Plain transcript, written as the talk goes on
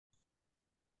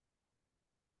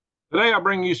Today, I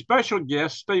bring you special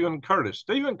guest Stephen Curtis.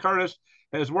 Stephen Curtis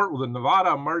has worked with the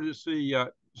Nevada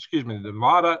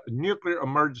Nuclear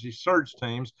Emergency Surge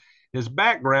Teams. His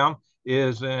background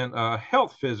is in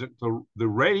health physics, the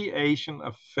radiation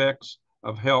effects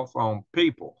of health on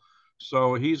people.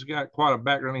 So he's got quite a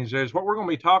background in these areas. What we're going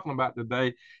to be talking about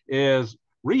today is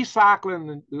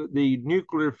recycling the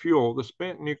nuclear fuel, the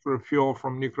spent nuclear fuel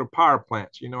from nuclear power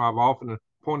plants. You know, I've often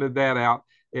pointed that out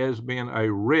as being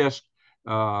a risk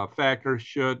factor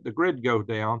should the grid go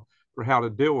down for how to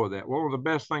deal with that. One of the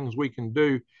best things we can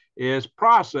do is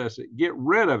process it, get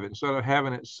rid of it instead of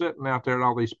having it sitting out there at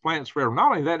all these plants forever.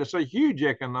 Not only that, it's a huge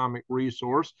economic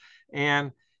resource,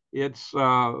 and it's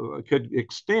could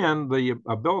extend the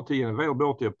ability and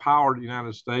availability of power to the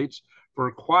United States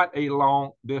for quite a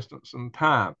long distance in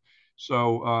time.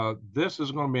 So this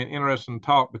is going to be an interesting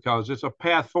talk because it's a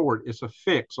path forward. It's a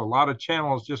fix. A lot of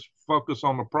channels just focus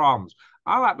on the problems.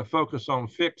 I like to focus on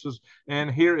fixes, and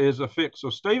here is a fix.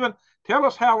 So, Stephen, tell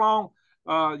us how long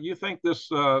you think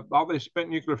this all this spent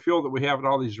nuclear fuel that we have at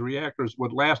all these reactors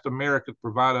would last America to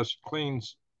provide us clean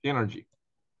energy.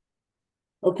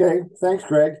 Okay, thanks,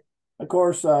 Greg. Of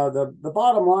course, the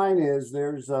bottom line is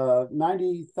there's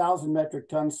 90,000 metric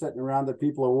tons sitting around that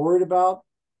people are worried about.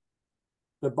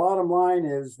 The bottom line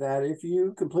is that if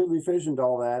you completely fissioned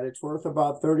all that, it's worth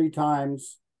about 30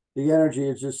 times the energy.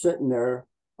 It's just sitting there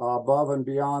above and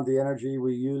beyond the energy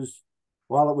we used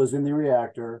while it was in the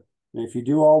reactor. And if you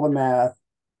do all the math,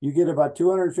 you get about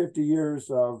 250 years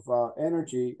of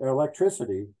energy or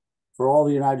electricity for all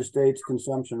the United States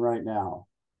consumption right now.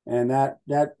 And that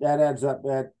adds up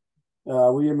that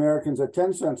we Americans at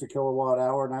 10 cents a kilowatt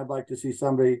hour, and I'd like to see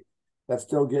somebody that's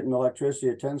still getting electricity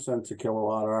at 10 cents a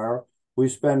kilowatt hour. We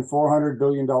spend $400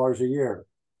 billion a year.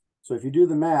 So if you do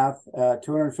the math,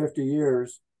 250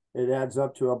 years, it adds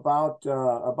up to about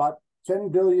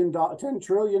 $10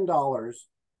 trillion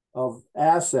of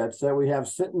assets that we have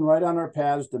sitting right on our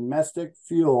paths, domestic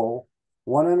fuel,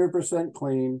 100%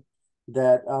 clean,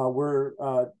 that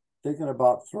we're thinking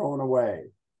about throwing away.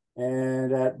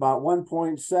 And at about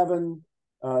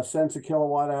 1.7 cents a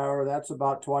kilowatt hour, that's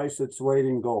about twice its weight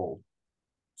in gold.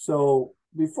 So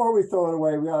before we throw it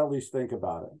away, we ought to at least think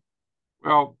about it.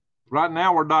 Well, right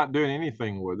now we're not doing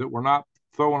anything with it. We're not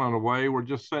throwing it away. We're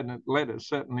just let it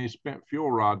sit in these spent fuel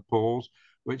rod pools,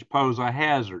 which pose a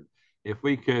hazard. If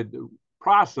we could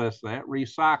process that,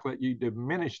 recycle it, you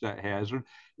diminish that hazard.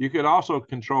 You could also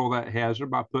control that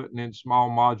hazard by putting in small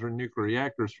modular nuclear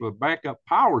reactors for the backup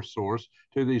power source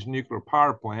to these nuclear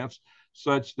power plants,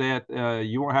 such that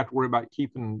you won't have to worry about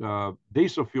keeping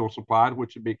diesel fuel supplied,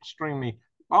 which would be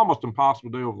almost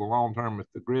impossible to do over the long term if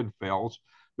the grid fails.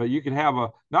 But you could have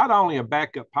not only a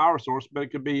backup power source, but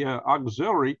it could be an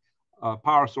auxiliary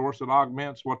power source that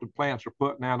augments what the plants are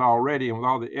putting out already. And with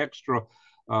all the extra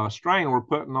strain we're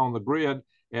putting on the grid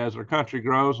as our country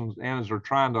grows and as they're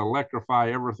trying to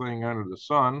electrify everything under the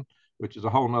sun, which is a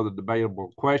whole nother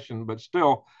debatable question, but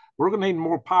still, we're going to need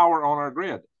more power on our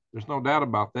grid. There's no doubt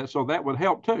about that. So that would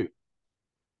help too.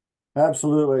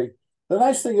 Absolutely. The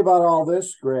nice thing about all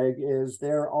this, Greg, is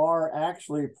there are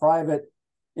actually private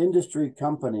industry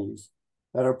companies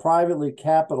that are privately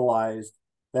capitalized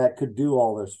that could do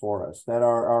all this for us, that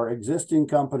are existing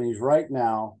companies right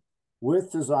now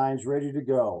with designs ready to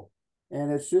go.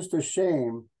 And it's just a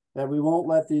shame that we won't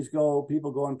let these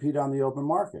people go and compete on the open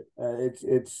market.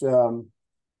 To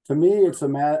me, it's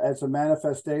a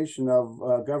manifestation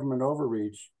of government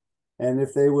overreach. And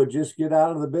if they would just get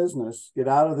out of the business, get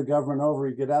out of the government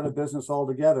overreach, get out of business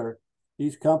altogether,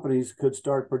 these companies could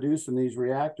start producing these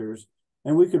reactors,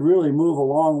 and we could really move a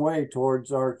long way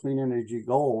towards our clean energy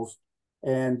goals.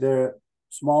 And the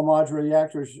small modular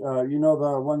reactors,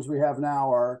 the ones we have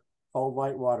now are called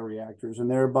light water reactors, and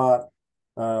they're about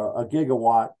a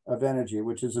gigawatt of energy,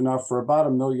 which is enough for about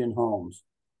 1 million homes.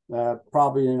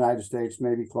 Probably in the United States,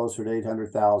 maybe closer to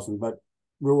 800,000, but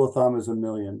rule of thumb is 1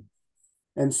 million.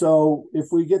 And so if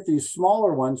we get these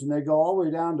smaller ones and they go all the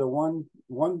way down to one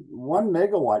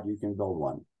megawatt, you can build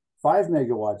one. 5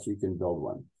 megawatts, you can build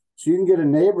one. So you can get a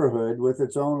neighborhood with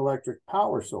its own electric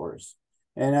power source.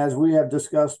 And as we have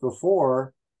discussed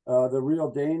before, the real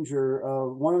danger,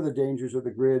 one of the dangers of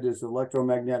the grid is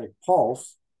electromagnetic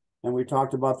pulse. And we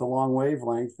talked about the long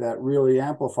wavelength that really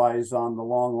amplifies on the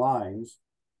long lines.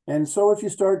 And so if you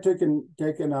start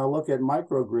taking a look at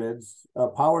microgrids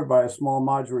powered by a small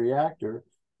modular reactor,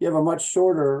 you have a much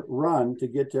shorter run to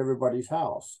get to everybody's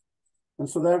house. And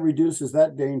so that reduces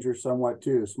that danger somewhat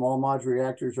too. Small modular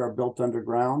reactors are built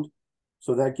underground,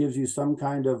 so that gives you some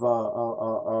kind of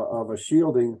a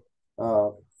shielding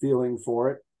feeling for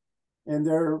it. And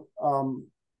they're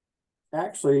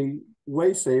actually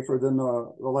way safer than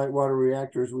the light water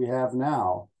reactors we have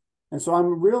now. And so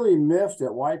I'm really miffed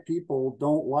at why people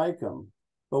don't like them.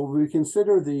 But when we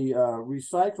consider the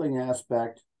recycling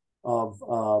aspect of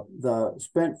the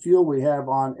spent fuel we have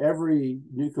on every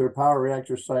nuclear power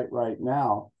reactor site right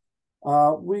now,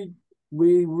 we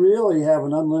really have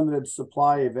an unlimited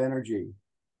supply of energy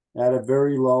at a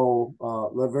very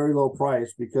low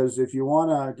price. Because if you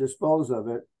want to dispose of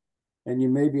it, and you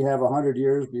maybe have 100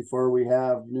 years before we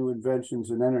have new inventions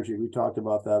in energy. We talked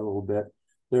about that a little bit.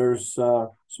 There's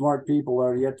smart people that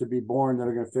are yet to be born that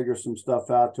are going to figure some stuff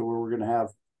out to where we're going to have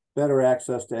better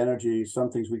access to energy,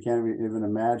 some things we can't even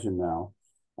imagine now.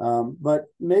 But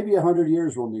maybe 100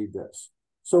 years we'll need this.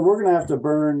 So we're going to have to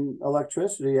burn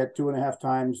electricity at 2.5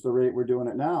 times the rate we're doing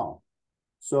it now.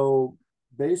 So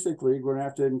basically, we're going to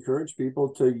have to encourage people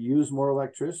to use more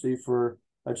electricity for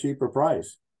a cheaper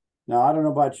price. Now, I don't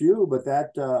know about you, but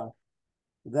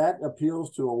that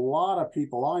appeals to a lot of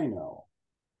people I know.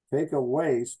 Take a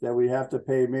waste that we have to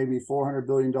pay maybe $400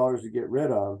 billion to get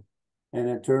rid of, and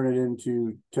then turn it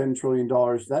into $10 trillion.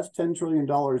 That's $10 trillion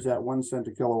at 1 cent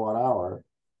a kilowatt hour.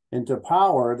 Into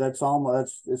power, that's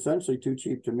essentially too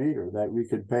cheap to meter, that we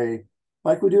could pay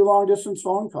like we do long distance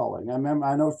phone calling.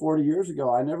 I know 40 years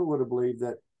ago, I never would have believed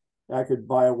that I could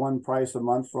buy one price a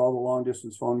month for all the long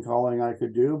distance phone calling I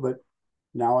could do, but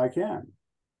now I can.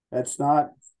 That's not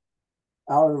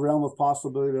out of the realm of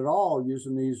possibility at all,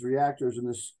 using these reactors and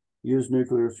this used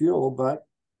nuclear fuel. But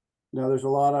there's a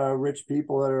lot of rich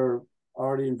people that are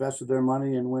already invested their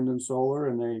money in wind and solar,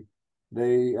 and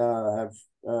they have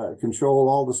control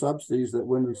all the subsidies that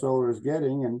wind and solar is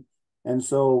getting, and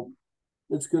so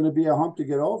it's going to be a hump to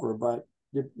get over. But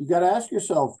you got to ask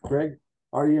yourself, Greg,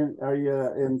 are you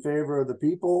in favor of the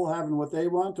people having what they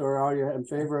want, or are you in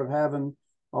favor of having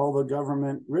all the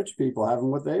government rich people having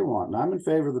what they want? And I'm in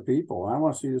favor of the people. I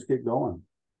want to see this get going.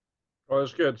 Well,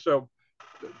 that's good. So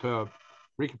to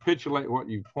recapitulate what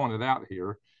you pointed out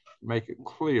here, make it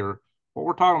clear, what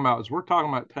we're talking about is we're talking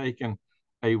about taking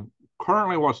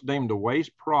currently what's deemed a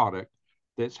waste product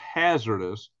that's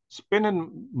hazardous,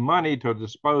 spending money to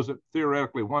dispose it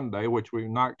theoretically one day, which we've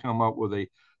not come up with a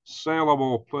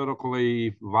saleable,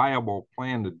 politically viable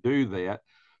plan to do that.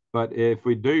 But if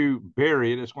we do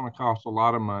bury it, it's going to cost a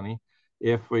lot of money.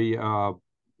 If we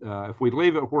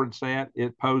leave it where it's at,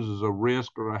 it poses a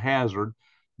risk or a hazard.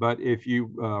 But if you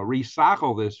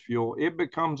recycle this fuel, it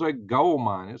becomes a gold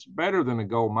mine. It's better than a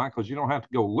gold mine because you don't have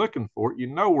to go looking for it. You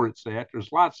know where it's at.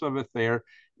 There's lots of it there,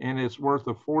 and it's worth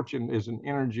a fortune as an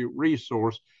energy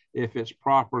resource if it's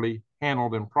properly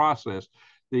handled and processed.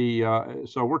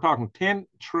 So we're talking $10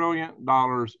 trillion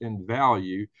in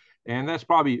value. And that's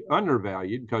probably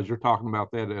undervalued because you're talking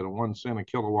about that at a 1 cent a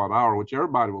kilowatt hour, which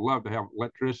everybody would love to have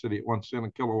electricity at 1 cent a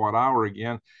kilowatt hour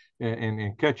again,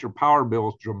 and cut your power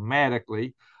bills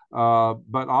dramatically.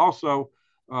 But also,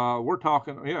 we're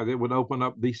talking, it would open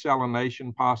up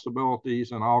desalination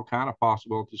possibilities and all kind of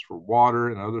possibilities for water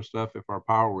and other stuff if our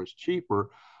power was cheaper.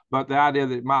 But the idea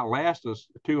that it might last us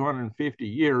 250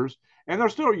 years, and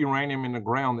there's still uranium in the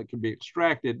ground that can be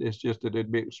extracted. It's just that it'd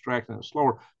be extracted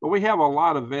slower. But we have a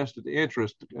lot of vested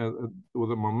interest with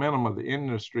the momentum of the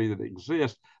industry that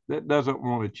exists that doesn't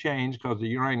want to change because the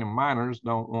uranium miners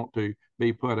don't want to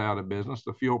be put out of business.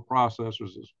 The fuel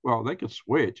processors, they could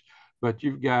switch. But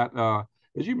you've got,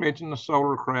 as you mentioned, the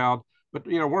solar crowd. But,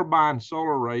 we're buying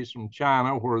solar arrays from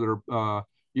China where they're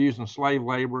using slave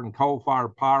labor and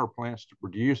coal-fired power plants to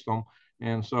produce them.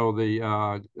 And so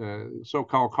the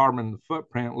so-called carbon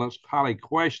footprint looks highly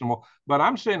questionable. But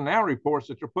I'm seeing now reports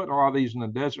that they're putting a lot of these in the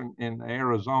desert in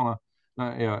Arizona,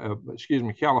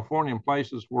 California, and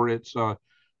places where it's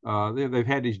they've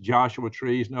had these Joshua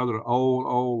trees and other old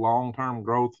long-term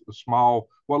growth, small,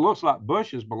 what looks like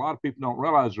bushes, but a lot of people don't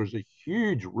realize there's a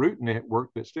huge root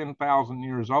network that's 10,000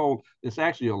 years old that's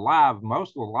actually alive. Most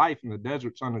of the life in the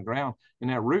desert's underground in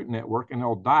that root network, and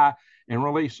they'll die and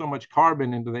release so much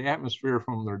carbon into the atmosphere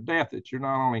from their death that you're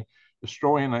not only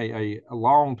destroying a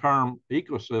long-term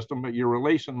ecosystem, but you're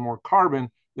releasing more carbon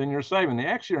than you're saving. They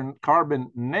actually are carbon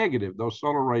negative. Those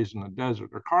solar rays in the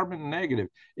desert are carbon negative.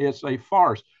 It's a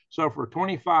farce. So for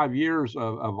 25 years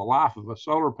of a life of a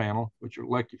solar panel, which you're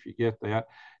lucky if you get that,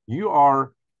 you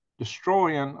are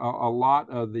destroying a lot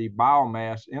of the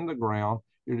biomass in the ground.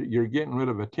 You're getting rid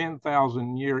of a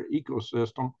 10,000-year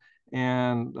ecosystem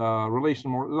and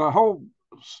releasing more. The whole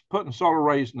putting solar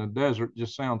rays in the desert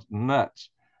just sounds nuts.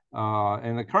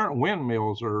 And the current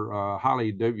windmills are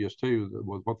highly dubious too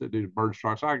with what they do to bird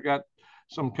strikes. I got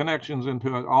some connections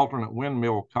into an alternate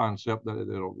windmill concept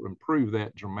that'll improve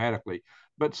that dramatically.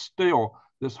 But still,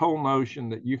 this whole notion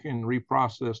that you can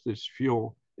reprocess this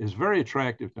fuel is very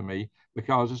attractive to me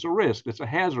because it's a risk. It's a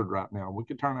hazard right now. We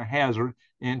could turn a hazard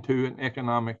into an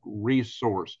economic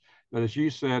resource. But as you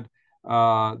said,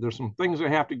 there's some things that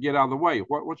have to get out of the way.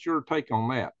 What's your take on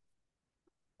that?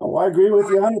 Oh, I agree with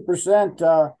you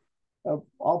 100%.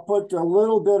 I'll put a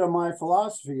little bit of my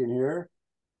philosophy in here,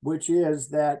 which is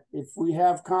that if we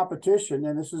have competition,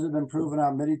 and this has been proven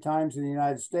out many times in the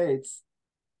United States,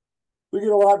 we get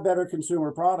a lot better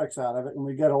consumer products out of it, and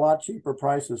we get a lot cheaper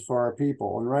prices for our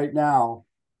people. And right now,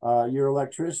 your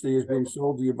electricity is being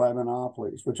sold to you by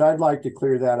monopolies, which I'd like to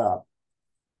clear that up.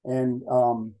 And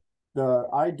the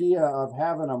idea of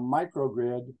having a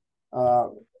microgrid,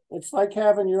 it's like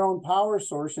having your own power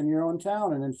source in your own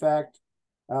town. And in fact,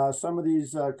 some of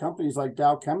these companies like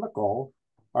Dow Chemical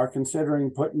are considering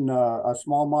putting a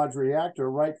small modular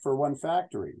reactor right for one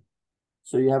factory.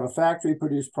 So you have a factory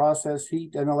produce process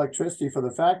heat and electricity for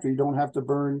the factory. You don't have to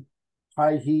burn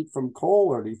high heat from coal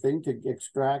or anything to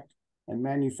extract and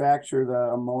manufacture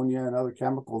the ammonia and other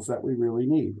chemicals that we really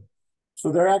need.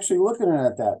 So they're actually looking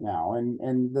at that now.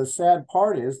 And the sad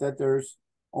part is that there's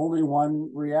only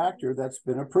one reactor that's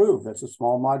been approved. That's a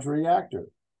small modular reactor.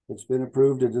 It's been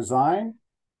approved to design.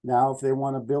 Now, if they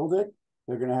want to build it,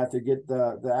 they're going to have to get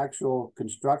the actual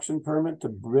construction permit to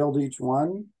build each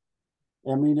one.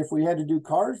 I mean, if we had to do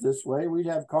cars this way, we'd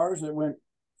have cars that went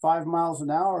 5 miles an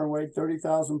hour and weighed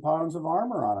 30,000 pounds of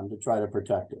armor on them to try to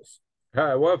protect us.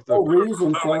 Well, no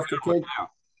reason for us to take,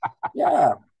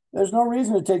 yeah, there's no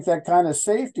reason to take that kind of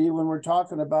safety when we're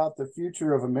talking about the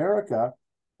future of America.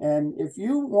 And if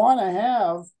you want to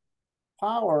have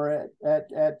power at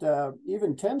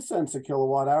even 10 cents a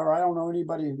kilowatt hour, I don't know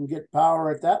anybody who can get power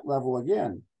at that level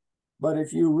again. But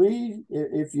if you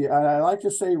and I like to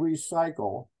say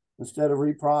recycle instead of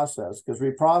reprocess, because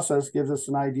reprocess gives us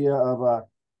an idea of a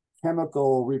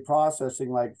chemical reprocessing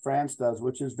like France does,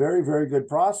 which is very, very good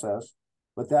process.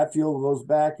 But that fuel goes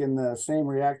back in the same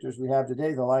reactors we have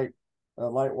today, the light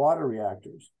water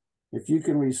reactors. If you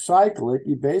can recycle it,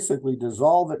 you basically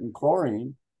dissolve it in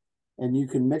chlorine, and you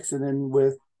can mix it in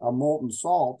with a molten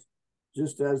salt,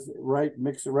 mix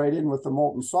it right in with the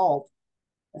molten salt.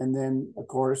 And then, of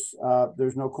course,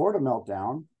 there's no core to melt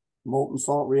down. Molten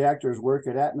salt reactors work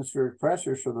at atmospheric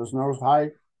pressure, so there's no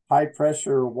high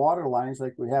pressure water lines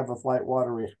like we have with light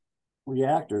water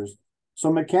reactors.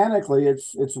 So mechanically,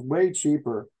 it's way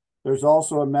cheaper. There's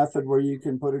also a method where you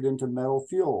can put it into metal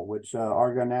fuel, which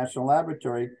Argonne National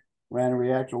Laboratory ran a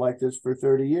reactor like this for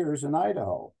 30 years in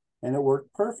Idaho, and it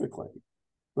worked perfectly.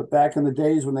 But back in the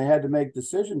days when they had to make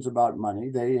decisions about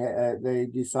money, they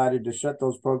decided to shut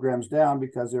those programs down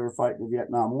because they were fighting the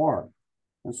Vietnam War.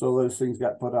 And so those things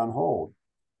got put on hold.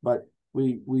 But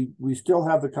we still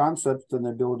have the concept and the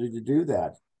ability to do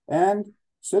that. And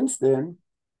since then,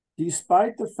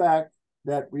 despite the fact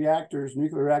that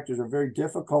nuclear reactors are very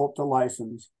difficult to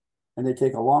license, and they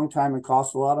take a long time and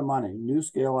cost a lot of money.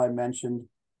 NuScale, I mentioned,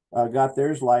 got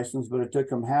theirs licensed, but it took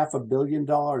them $500 million.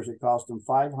 It cost them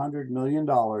 $500 million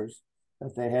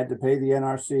that they had to pay the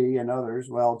NRC and others,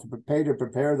 to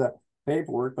prepare the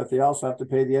paperwork, but they also have to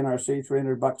pay the NRC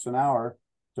 $300 an hour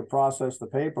to process the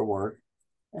paperwork,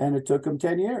 and it took them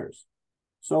 10 years.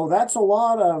 So that's a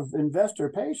lot of investor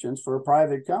patience for a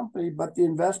private company, but the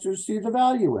investors see the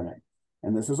value in it.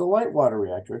 And this is a light water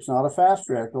reactor. It's not a fast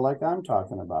reactor like I'm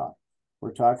talking about.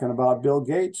 We're talking about Bill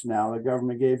Gates now. The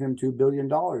government gave him $2 billion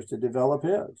to develop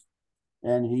his.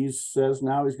 And he says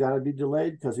now he's got to be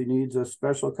delayed because he needs a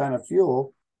special kind of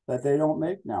fuel that they don't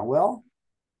make now. Well,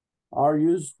 our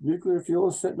used nuclear fuel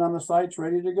is sitting on the sites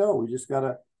ready to go. We just got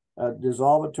to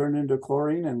dissolve it, turn it into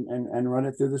chlorine, and run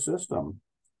it through the system.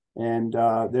 And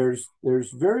there's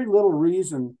very little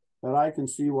reason that I can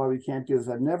see why we can't do this.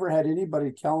 I've never had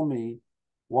anybody tell me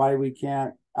why we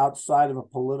can't outside of a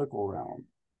political realm.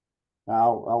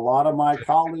 Now, a lot of my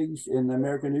colleagues in the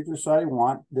American Nuclear Society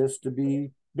want this to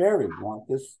be buried, want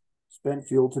this spent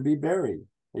fuel to be buried.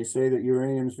 They say that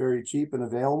uranium is very cheap and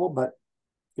available, but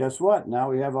guess what?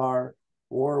 Now we have our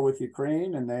war with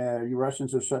Ukraine, and the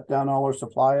Russians have shut down all our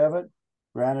supply of it.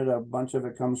 Granted, a bunch of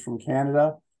it comes from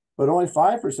Canada, but only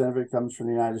 5% of it comes from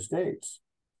the United States.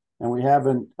 And we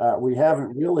haven't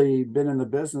really been in the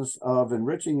business of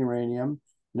enriching uranium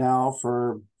now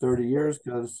for 30 years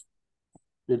because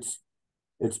it's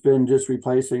been just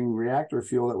replacing reactor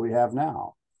fuel that we have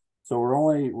now. So we're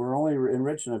only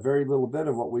enriching a very little bit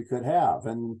of what we could have,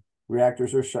 and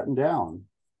reactors are shutting down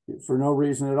for no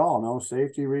reason at all, no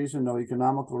safety reason, no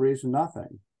economical reason,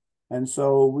 nothing. And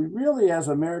so we really, as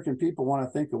American people, want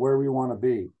to think of where we want to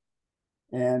be.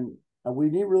 And we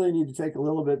really need to take a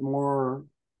little bit more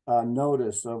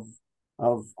notice of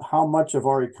how much of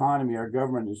our economy our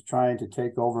government is trying to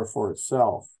take over for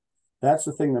itself. That's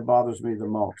the thing that bothers me the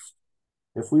most.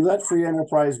 If we let free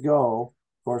enterprise go,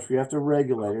 of course, we have to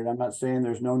regulate it. I'm not saying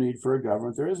there's no need for a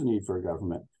government. There is a need for a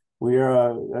government. We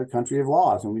are a country of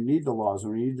laws, and we need the laws,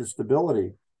 and we need the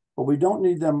stability. But we don't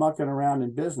need them mucking around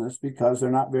in business because they're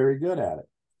not very good at it.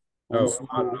 And Oh, so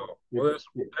I know. Well,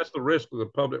 that's the risk of the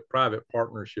public-private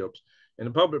partnerships. And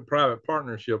the public-private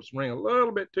partnerships ring a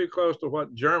little bit too close to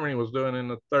what Germany was doing in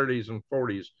the 30s and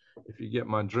 40s. If you get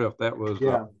my drift, that was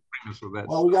yeah. of that.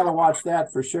 Well, we got to watch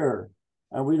that for sure.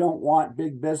 And we don't want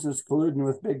big business colluding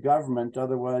with big government.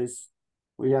 Otherwise,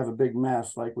 we have a big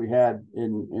mess like we had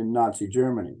in Nazi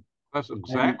Germany. That's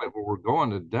exactly where we're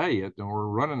going today, and we're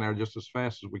running there just as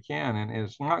fast as we can. And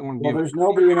it's not going to Well, give. there's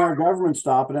nobody in our government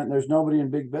stopping it, and there's nobody in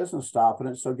big business stopping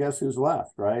it. So guess who's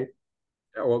left, right?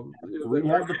 Yeah, well, so we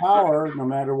have the power, no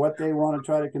matter what they want to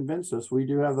try to convince us. We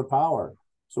do have the power,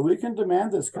 so we can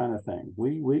demand this kind of thing.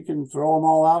 We can throw them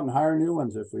all out and hire new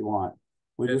ones if we want.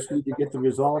 We just need to get the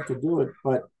resolve to do it.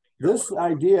 But this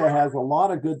idea has a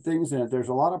lot of good things in it. There's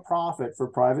a lot of profit for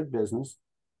private business.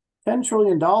 $10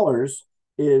 trillion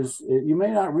is, you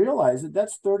may not realize it,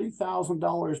 that's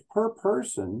 $30,000 per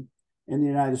person in the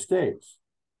United States.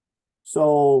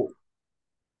 So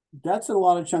that's a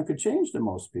lot of chunk of change to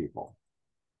most people.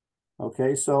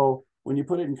 Okay, so when you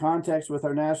put it in context with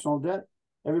our national debt,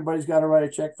 everybody's got to write a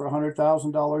check for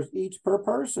 $100,000 each per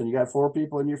person. You got 4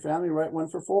 people in your family, write one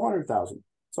for $400,000.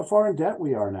 So far in debt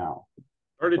we are now.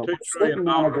 32 trillion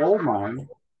on a gold mine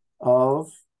of,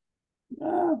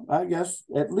 I guess,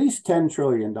 at least $10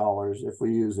 trillion if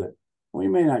we use it. We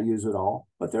may not use it all,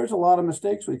 but there's a lot of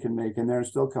mistakes we can make in there and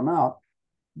still come out.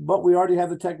 But we already have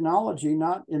the technology,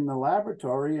 not in the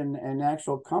laboratory and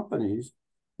actual companies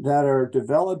that are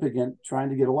developing it, trying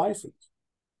to get a license.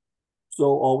 So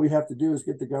all we have to do is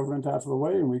get the government out of the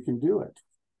way and we can do it.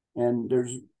 And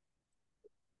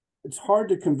it's hard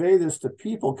to convey this to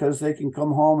people because they can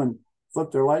come home and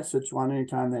flip their light switch on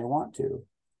anytime they want to.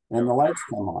 And the lights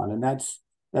come on. And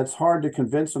that's hard to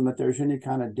convince them that there's any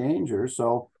kind of danger.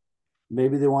 So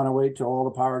maybe they want to wait till all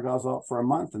the power goes out for a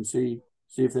month and see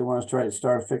if they want to try to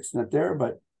start fixing it there.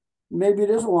 But maybe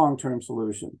it is a long-term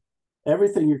solution.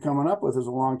 Everything you're coming up with is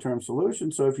a long-term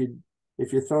solution. So if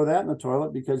you throw that in the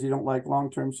toilet because you don't like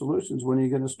long-term solutions, when are you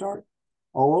going to start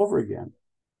all over again?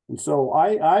 And so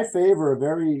I favor a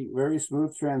very, very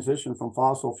smooth transition from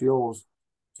fossil fuels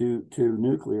to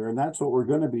nuclear. And that's what we're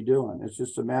going to be doing. It's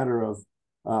just a matter of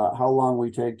how long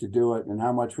we take to do it and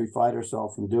how much we fight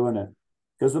ourselves from doing it.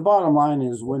 Because the bottom line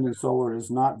is wind and solar is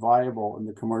not viable in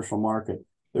the commercial market.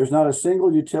 There's not a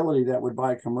single utility that would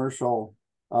buy commercial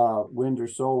wind or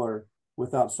solar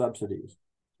without subsidies.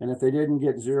 And if they didn't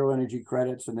get zero energy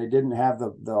credits and they didn't have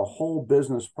the whole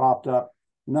business propped up,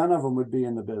 none of them would be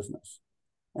in the business.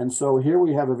 And so here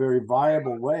we have a very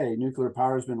viable way. Nuclear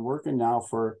power has been working now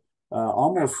for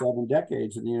almost 7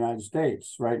 decades in the United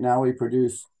States. Right now we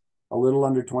produce a little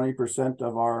under 20%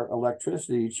 of our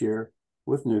electricity each year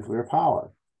with nuclear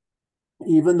power.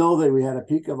 Even though we had a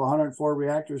peak of 104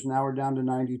 reactors, now we're down to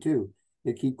 92.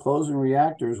 They keep closing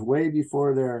reactors way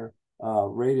before their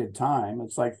rated time.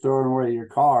 It's like throwing away your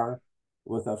car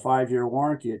with a 5-year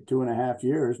warranty at 2.5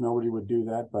 years. Nobody would do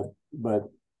that, but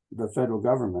the federal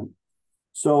government.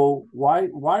 So why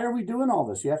are we doing all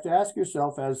this? You have to ask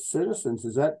yourself as citizens,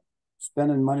 is that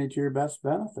spending money to your best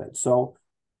benefit? So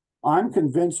I'm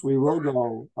convinced we will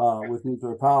go with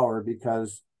nuclear power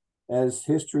because as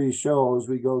history shows,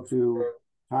 we go through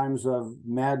times of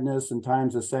madness and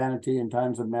times of sanity and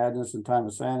times of madness and time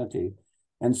of sanity.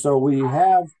 And so we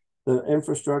have the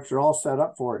infrastructure all set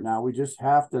up for it now. We just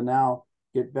have to now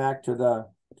get back to the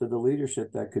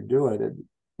leadership that could do it.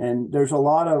 And there's a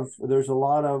lot of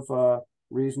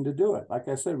reason to do it. Like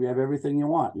I said, we have everything you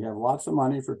want. You have lots of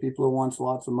money for people who wants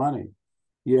lots of money.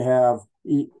 You have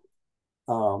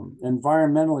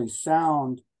environmentally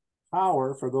sound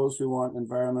power for those who want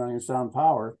environmentally sound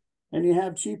power, and you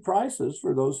have cheap prices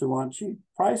for those who want cheap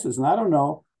prices. And I don't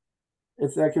know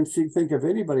if I can think of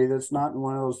anybody that's not in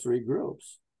one of those 3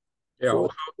 groups. Yeah, so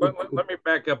let me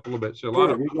back up a little bit. So a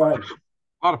lot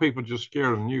of people just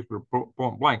scared of nuclear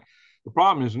point blank. The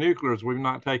problem is nuclear is we've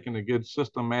not taken a good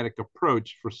systematic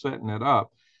approach for setting it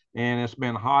up, and it's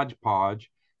been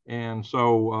hodgepodge. And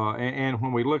so, and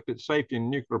when we looked at safety in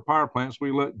nuclear power plants,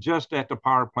 we looked just at the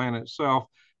power plant itself,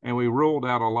 and we ruled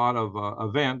out a lot of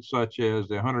events such as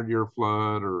the 100-year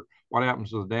flood or what happens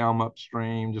to the dam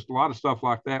upstream. Just a lot of stuff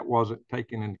like that wasn't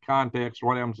taken into context.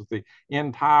 What happens if the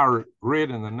entire grid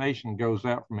in the nation goes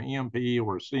out from an EMP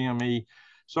or a CME?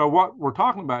 So what we're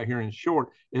talking about here in short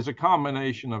is a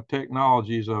combination of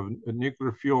technologies of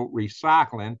nuclear fuel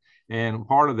recycling, and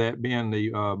part of that being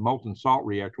the molten salt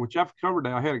reactor, which I've covered.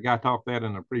 I had a guy talk that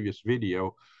in a previous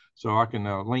video, so I can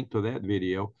link to that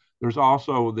video. There's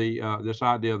also the this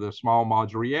idea of the small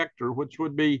modular reactor, which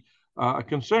would be a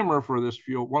consumer for this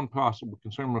fuel, one possible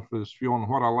consumer for this fuel. And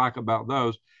what I like about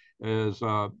those is,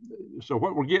 so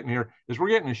what we're getting here is we're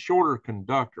getting a shorter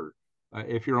conductor.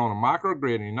 If you're on a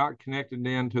microgrid and you're not connected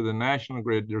into the national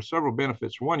grid, there's several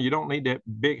benefits. One, you don't need that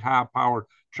big high power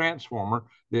transformer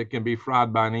that can be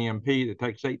fried by an EMP that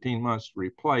takes 18 months to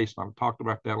replace. I've talked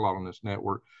about that a lot on this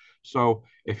network. So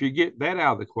if you get that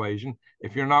out of the equation,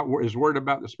 if you're not as worried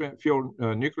about the spent fuel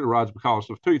nuclear rods, because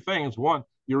of two things. One,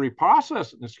 you're recycling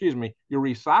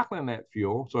that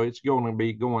fuel, so it's going to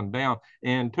be going down.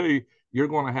 And two, you're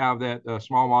going to have that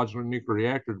small modular nuclear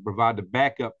reactor to provide the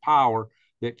backup power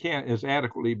that can't as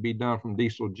adequately be done from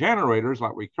diesel generators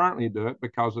like we currently do it,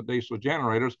 because the diesel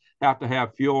generators have to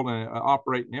have fuel and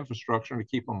operating infrastructure to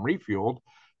keep them refueled.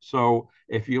 So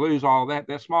if you lose all that,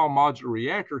 that small modular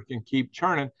reactor can keep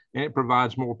churning, and it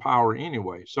provides more power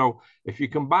anyway. So if you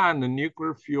combine the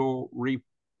nuclear fuel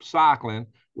recycling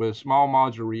with small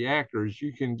modular reactors,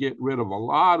 you can get rid of a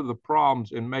lot of the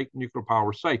problems and make nuclear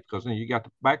power safe, because then you got the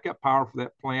backup power for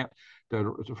that plant,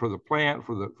 for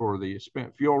the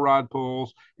spent fuel rod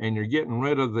pools, and you're getting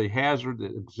rid of the hazard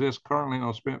that exists currently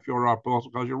on spent fuel rod pools,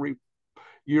 because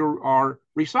you are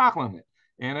recycling it,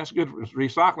 and that's good.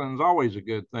 Recycling is always a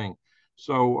good thing.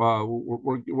 So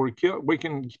we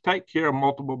can take care of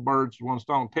multiple birds with one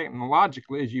stone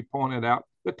technologically, as you pointed out.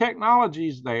 The technology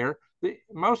is there.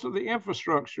 Most of the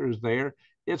infrastructure is there.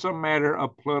 It's a matter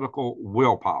of political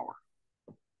willpower.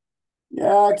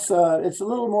 Yeah, it's a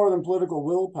little more than political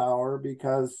willpower,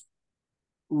 because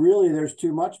really there's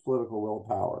too much political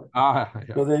willpower. Yeah.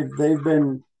 So they've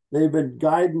been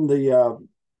guiding the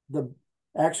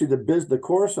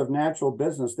course of natural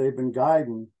business. They've been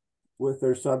guiding with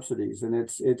their subsidies, and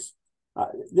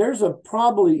there's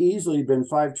probably easily been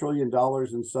 $5 trillion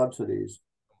in subsidies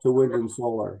to wind and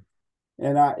solar.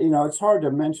 And it's hard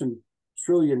to mention $1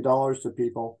 trillion to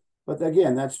people, but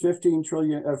again, that's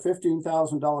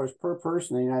 $15,000 per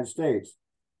person in the United States.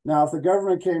 Now, if the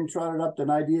government trotted up an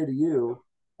idea to you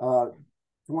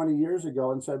 20 years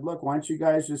ago and said, "Look, why don't you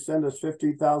guys just send us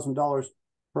 $15,000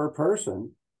 per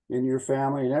person in your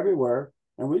family and everywhere,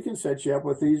 and we can set you up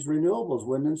with these renewables,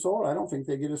 wind and solar," I don't think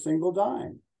they get a single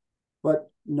dime. But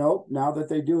nope, now that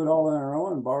they do it all on their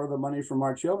own and borrow the money from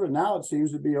our children, now it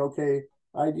seems to be okay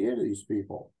idea to these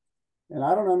people. And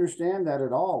I don't understand that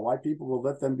at all, why people will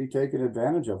let them be taken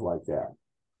advantage of like that.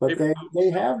 But they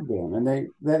have been, and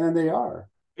they are.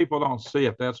 People don't see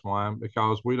it. That's why,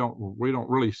 because we don't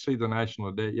really see the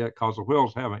national debt yet, because the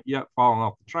wheels haven't yet fallen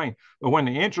off the train. But when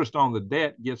the interest on the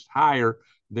debt gets higher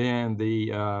than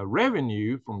the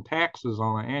revenue from taxes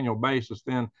on an annual basis,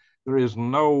 then there is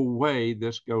no way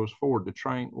this goes forward. The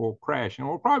train will crash, and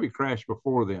will probably crash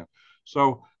before then.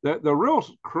 So the real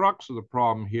crux of the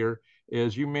problem here,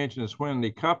 as you mentioned, is when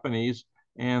the companies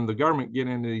and the government get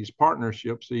into these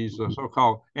partnerships, these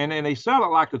so-called, and then they sell it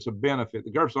like it's a benefit.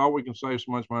 The government says, "Oh, we can save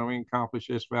so much money, we can accomplish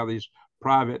this by these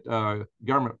private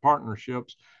government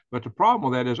partnerships." But the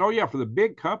problem with that is, oh yeah, for the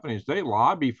big companies, they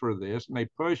lobby for this and they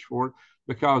push for it,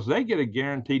 because they get a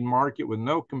guaranteed market with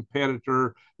no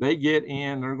competitor. They get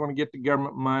in, they're going to get the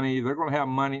government money. They're going to have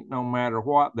money no matter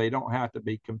what. They don't have to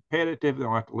be competitive. They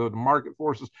don't have to live the market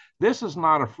forces. This is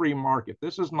not a free market.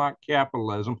 This is not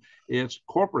capitalism. It's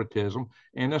corporatism.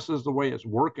 And this is the way it's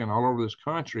working all over this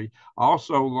country.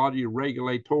 Also, a lot of your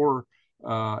regulator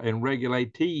and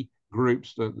regulatee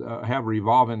groups that have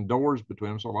revolving doors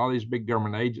between them. So a lot of these big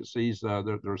government agencies,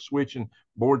 they're switching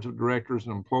boards of directors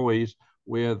and employees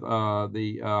with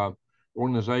the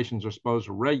organizations are supposed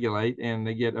to regulate, and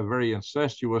they get a very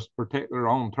incestuous, protect their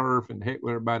own turf and heckle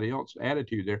everybody else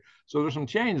attitude there. So there's some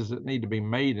changes that need to be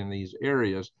made in these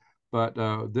areas. But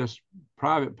this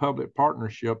private-public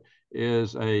partnership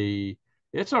it's a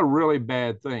really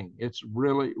bad thing. It's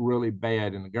really, really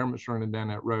bad, and the government's running down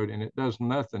that road, and it does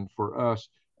nothing for us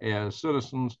as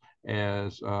citizens,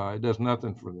 it does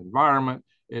nothing for the environment.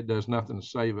 It does nothing to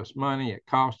save us money. It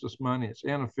costs us money. It's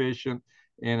inefficient,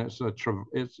 and it's an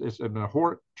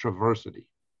abhorrent travesty.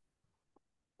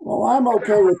 Well, I'm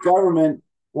okay with government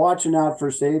watching out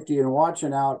for safety and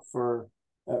watching out for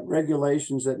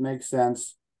regulations that make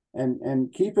sense,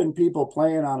 and keeping people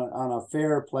playing on a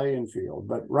fair playing field.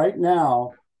 But right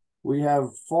now, we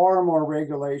have far more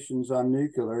regulations on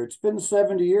nuclear. It's been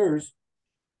 70 years,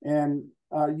 and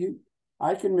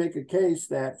I can make a case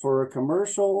that for a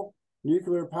commercial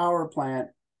nuclear power plant,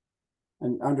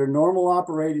 And under normal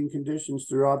operating conditions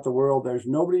throughout the world, there's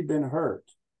nobody been hurt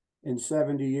in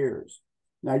 70 years.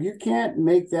 Now, you can't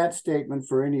make that statement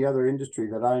for any other industry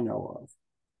that I know of.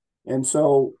 And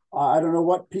so I don't know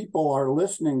what people are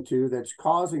listening to that's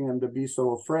causing them to be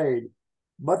so afraid,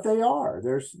 but they are.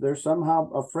 They're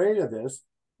somehow afraid of this.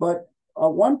 But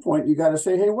at one point, you got to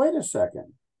say, hey, wait a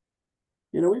second.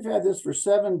 You know, we've had this for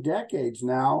 7 decades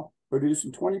now,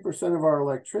 producing 20% of our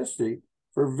electricity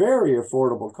for very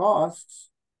affordable costs,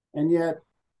 and yet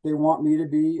they want me to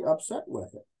be upset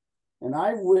with it. And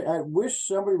I wish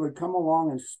somebody would come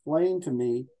along and explain to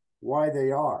me why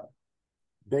they are,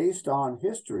 based on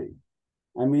history.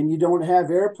 I mean, you don't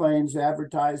have airplanes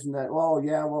advertising that, oh,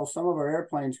 yeah, well, some of our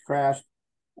airplanes crashed.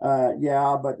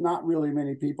 Yeah, but not really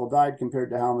many people died compared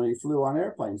to how many flew on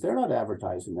airplanes. They're not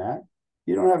advertising that.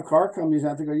 You don't have car companies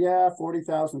that go, yeah,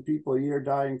 40,000 people a year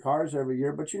die in cars every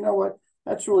year. But you know what?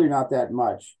 That's really not that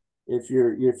much if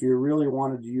you really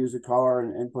wanted to use a car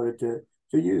and put it to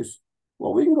use.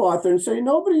 Well, we can go out there and say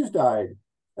nobody's died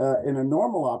in a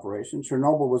normal operation.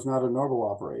 Chernobyl was not a normal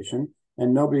operation,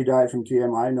 and nobody died from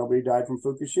TMI, nobody died from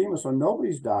Fukushima. So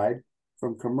nobody's died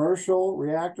from commercial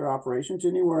reactor operations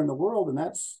anywhere in the world, and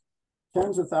that's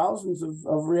tens of thousands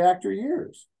of reactor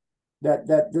years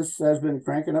that this has been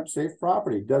cranking up safe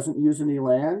property. Doesn't use any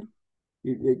land.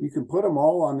 You can put them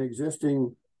all on the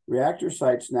existing reactor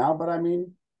sites now, but I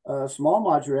mean, small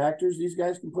modular reactors, these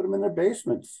guys can put them in their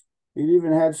basements. We've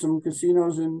even had some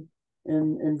casinos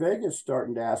in Vegas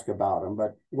starting to ask about them,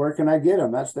 but where can I get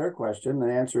them? That's their question.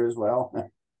 The answer is, well,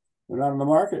 they're not on the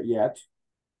market yet.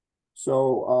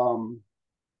 So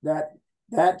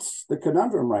that's the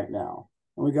conundrum right now,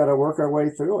 and we got to work our way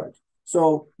through it.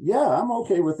 So yeah, I'm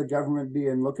okay with the government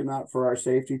looking out for our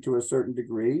safety to a certain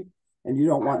degree, and you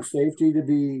don't want safety to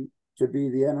be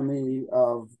the enemy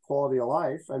of quality of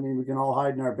life. I mean, we can all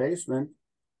hide in our basement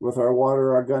with our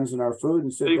water, our guns, and our food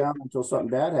and sit down until something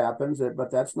bad happens,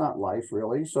 but that's not life,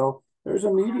 really. So there's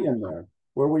a medium there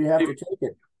where we have to take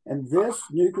it. And this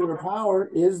nuclear power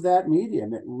is that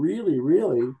medium. It really,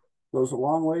 really goes a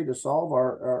long way to solve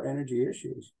our energy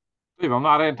issues. Steve, I'm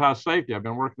not anti-safety. I've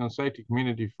been working in the safety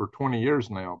community for 20 years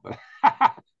now, but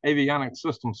avionics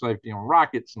system safety on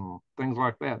rockets and things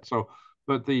like that. So,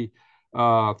 but the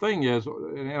thing is,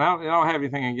 and I don't have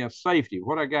anything against safety.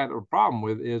 What I got a problem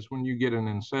with is when you get an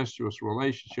incestuous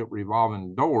relationship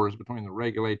revolving doors between the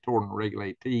regulator and the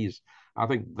regulatees. I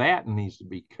think that needs to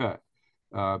be cut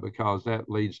because that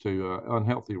leads to an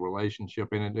unhealthy relationship,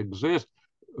 and it exists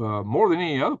more than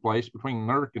any other place between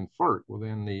NERC and FERC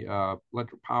within the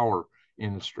electric power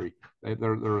industry.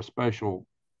 They're a special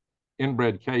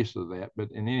inbred case of that,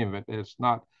 but in any event, it's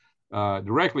not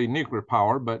directly nuclear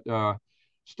power, but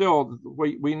still,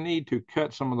 we need to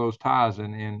cut some of those ties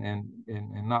and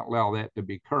not allow that to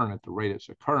be current at the rate it's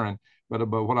occurring. But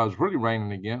what I was really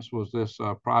raining against was this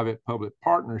private-public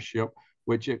partnership,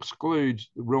 which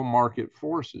excludes the real market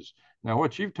forces. Now,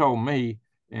 what you've told me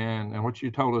and what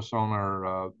you told us on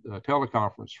our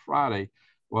teleconference Friday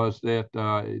was that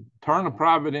turn the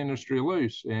private industry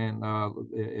loose, and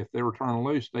if they were turned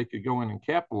loose, they could go in and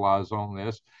capitalize on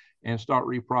this and start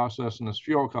reprocessing this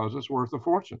fuel because it's worth a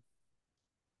fortune.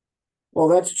 Well,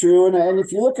 that's true. And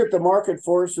if you look at the market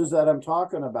forces that I'm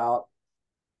talking about,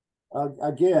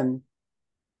 again,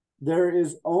 there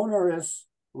is onerous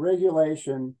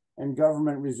regulation and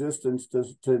government resistance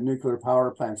to nuclear power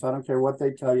plants. I don't care what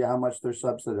they tell you, how much they're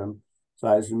subsidizing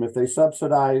them. If they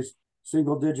subsidize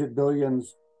single-digit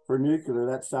billions for nuclear,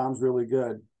 that sounds really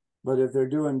good. But if they're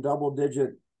doing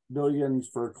double-digit billions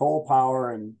for coal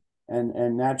power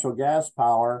and natural gas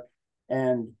power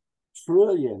and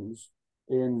trillions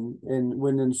in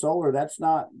wind and solar,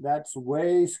 that's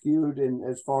way skewed in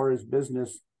as far as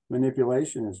business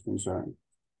manipulation is concerned.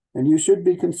 And you should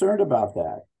be concerned about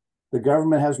that. The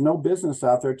government has no business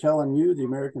out there telling you, the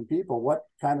American people, what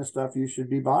kind of stuff you should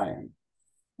be buying.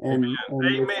 Amen.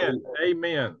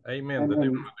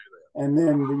 And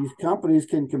then these companies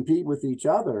can compete with each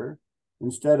other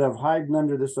instead of hiding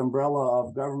under this umbrella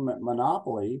of government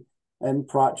monopoly and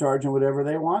charging whatever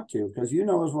they want to. Because you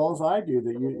know as well as I do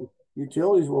that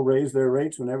utilities will raise their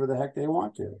rates whenever the heck they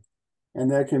want to, and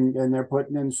they're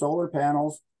putting in solar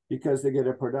panels because they get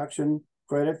a production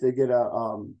credit, they get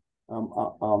a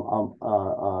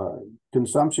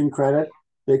consumption credit.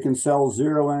 They can sell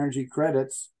zero energy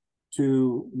credits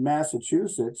to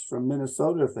Massachusetts from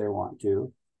Minnesota if they want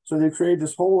to. So they create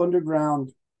this whole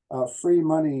underground free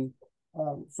money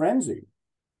frenzy,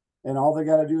 and all they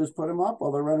got to do is put them up.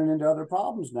 Well, they're running into other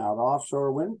problems now. The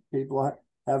offshore wind people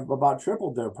have about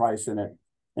tripled their price in it,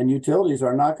 and utilities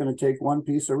are not going to take one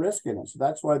piece of risk in it. So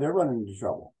that's why they're running into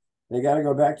trouble. They got to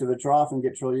go back to the trough and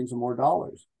get trillions of more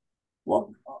dollars.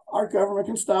 Well, our government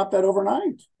can stop that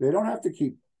overnight. They don't have to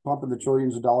keep pumping the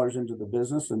trillions of dollars into the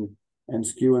business and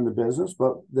skewing the business.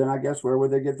 But then I guess where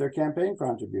would they get their campaign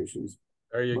contributions?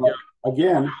 There you but go.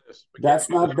 Again, that's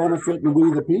not benefiting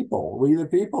we the people. We the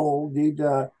people need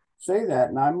to say that,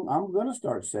 and I'm going to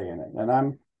start saying it.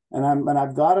 And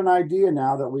I've got an idea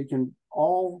now that we can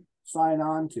all sign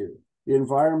on to. The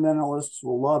environmentalists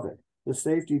will love it. The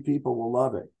safety people will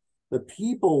love it. The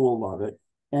people will love it,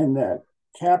 and the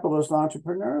capitalist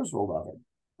entrepreneurs will love it.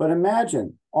 But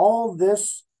imagine all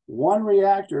this one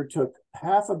reactor took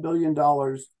 $500 million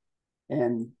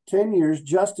and 10 years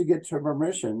just to get to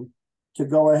permission to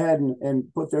go ahead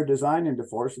and put their design into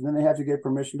force, and then they have to get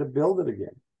permission to build it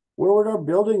again. Where would our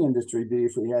building industry be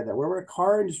if we had that? Where would our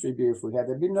car industry be if we had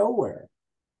that? It'd be nowhere.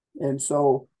 And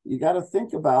so you got to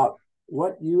think about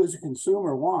what you as a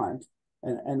consumer want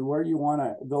and where you want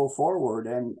to go forward.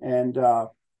 And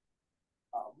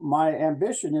my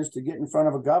ambition is to get in front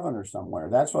of a governor somewhere.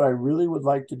 That's what I really would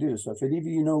like to do. So if any of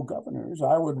you know governors,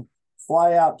 I would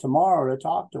fly out tomorrow to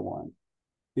talk to one,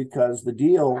 because the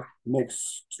deal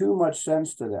makes too much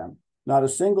sense to them. Not a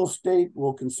single state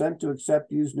will consent to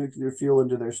accept used nuclear fuel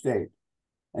into their state.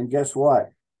 And guess what?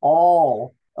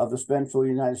 All of the spent fuel in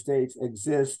the United States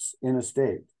exists in a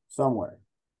state somewhere.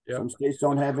 Yep. Some states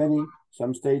don't have any,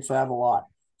 some states have a lot.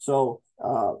 So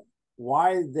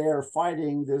why they're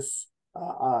fighting this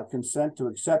consent to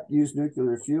accept used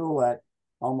nuclear fuel at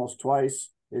almost twice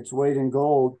its weight in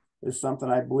gold is something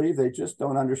I believe they just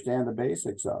don't understand the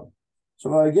basics of. So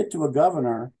when I get to a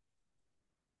governor,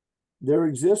 there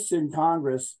exists in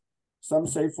Congress, some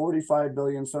say 45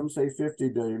 billion, some say 50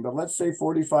 billion, but let's say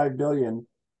 45 billion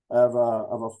of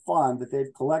a fund that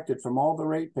they've collected from all the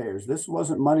ratepayers. This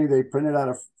wasn't money they printed out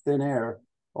of thin air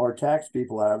or taxed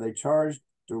people out of. They charged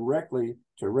directly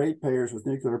to ratepayers with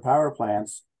nuclear power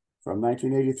plants from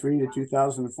 1983 to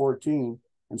 2014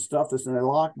 and stuff that's in a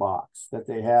lockbox that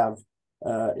they have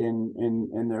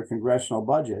in their congressional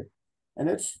budget. And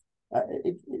it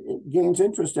gains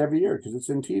interest every year because it's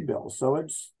in T-bills. So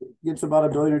it gets about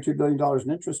 $1 billion or $2 billion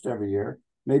in interest every year,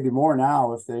 maybe more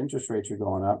now if the interest rates are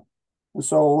going up. And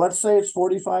so let's say it's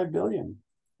 45 billion.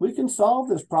 We can solve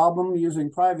this problem using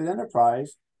private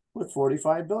enterprise with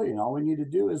 45 billion. All we need to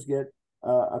do is get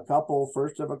a couple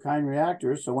first-of-a-kind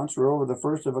reactors. So once we're over the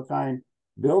first-of-a-kind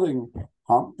building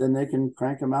hump, then they can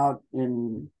crank them out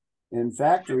in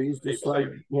factories, just like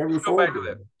Harry Ford. Back to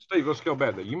that. Steve, let's go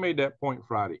back to that. You made that point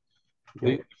Friday.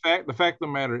 Okay. The fact of the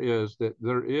matter is that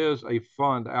there is a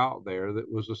fund out there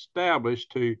that was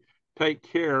established to take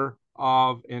care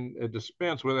of and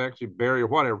dispense with, actually bury or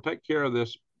whatever, take care of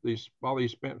all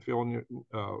these spent fuel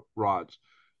rods.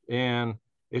 And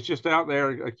it's just out there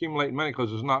accumulating money because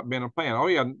there's not been a plan. Oh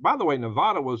yeah, by the way,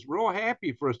 Nevada was real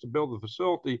happy for us to build the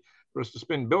facility, for us to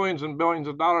spend billions and billions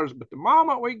of dollars. But the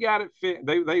moment we got it fit,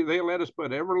 they let us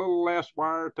put every little last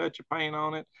wire, touch of paint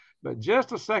on it. But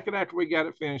just a second after we got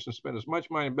it finished and spent as much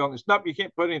money building it, nope, you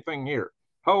can't put anything here.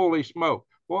 Holy smoke.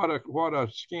 What a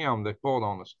scam they pulled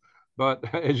on us. But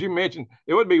as you mentioned,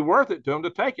 it would be worth it to them to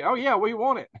take it. Oh yeah, we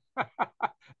want it.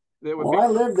 I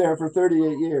lived there for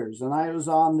 38 years, and I was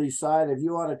on the side of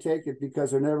you ought to take it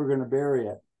because they're never going to bury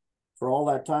it for all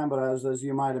that time. But I was, as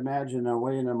you might imagine,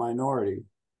 way in a minority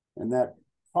in that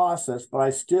process. But I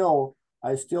still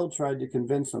tried to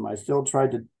convince them. I still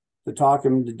tried to talk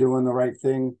them into doing the right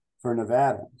thing for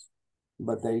Nevadans,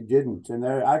 but they didn't. And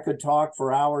I could talk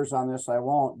for hours on this. I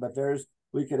won't. But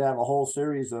we could have a whole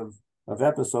series of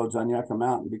episodes on Yucca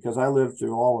Mountain because I lived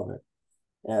through all of it.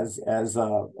 As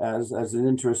an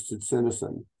interested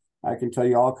citizen, I can tell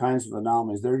you all kinds of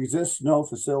anomalies. There exists no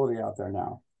facility out there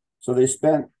now. So they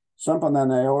spent something on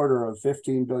the order of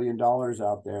 $15 billion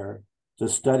out there to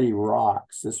study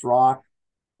rocks. This rock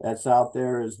that's out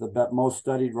there is the most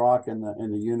studied rock in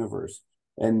the universe.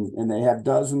 And they have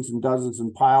dozens and dozens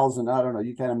and piles, and I don't know,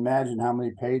 you can imagine how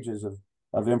many pages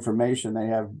of information they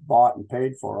have bought and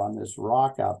paid for on this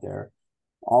rock out there.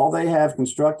 All they have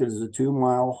constructed is a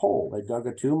 2-mile hole. They dug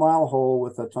a 2-mile hole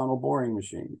with a tunnel boring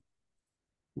machine.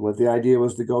 What the idea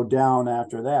was to go down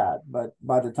after that. But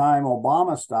by the time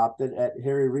Obama stopped it at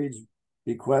Harry Reid's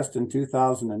bequest in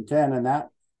 2010, and that,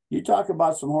 you talk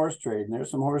about some horse trading,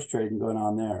 there's some horse trading going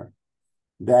on there,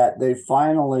 that they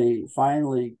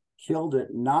finally killed it,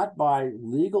 not by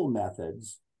legal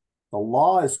methods. The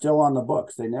law is still on the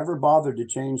books. They never bothered to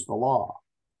change the law,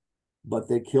 but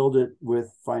they killed it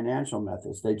with financial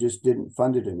methods. They just didn't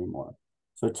fund it anymore.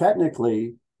 So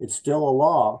technically, it's still a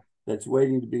law that's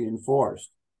waiting to be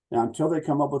enforced. Now, until they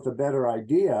come up with a better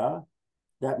idea,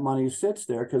 that money sits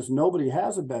there because nobody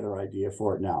has a better idea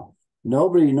for it now.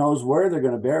 Nobody knows where they're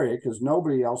going to bury it because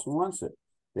nobody else wants it.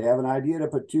 They have an idea to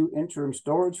put 2 interim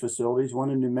storage facilities,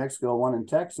 one in New Mexico, one in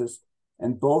Texas,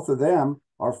 and both of them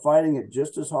are fighting it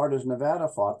just as hard as Nevada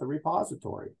fought the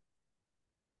repository.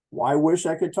 I wish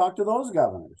I could talk to those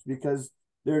governors because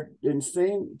they're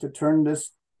insane to turn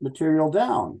this material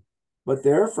down. But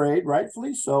they're afraid,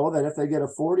 rightfully so, that if they get a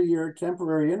 40-year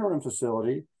temporary interim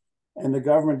facility and the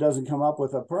government doesn't come up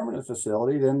with a permanent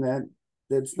facility, then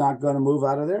it's not going to move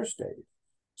out of their state.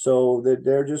 So that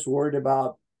they're just worried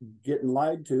about getting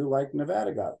lied to like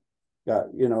Nevada got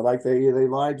like they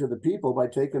lied to the people by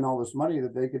taking all this money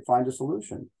that they could find a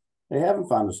solution. They haven't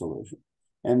found a solution.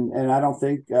 And I don't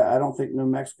think New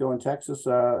Mexico and Texas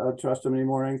trust them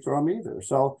anymore and throw them either.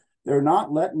 So they're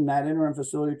not letting that interim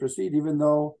facility proceed, even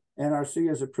though NRC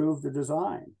has approved the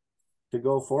design to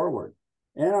go forward.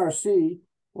 NRC,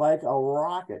 like a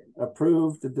rocket,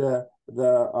 approved there's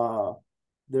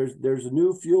a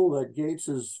new fuel that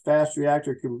Gates's fast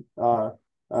reactor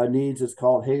needs. It's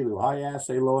called HALEU, high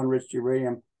assay low enriched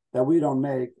uranium, that we don't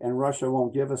make and Russia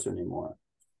won't give us anymore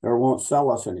or won't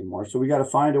sell us anymore. So we got to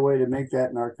find a way to make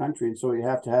that in our country. And so we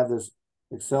have to have this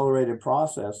accelerated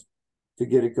process to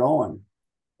get it going.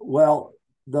 Well,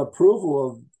 the approval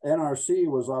of NRC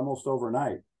was almost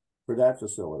overnight for that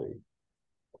facility.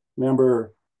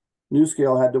 Remember,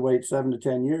 NuScale had to wait 7 to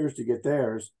 10 years to get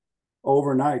theirs.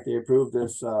 Overnight, they approved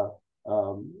this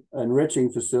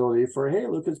enriching facility for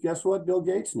HALEU because guess what? Bill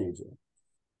Gates needs it.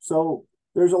 So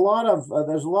there's a lot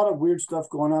of weird stuff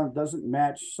going on that doesn't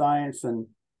match science and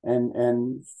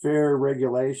fair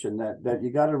regulation that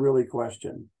you got to really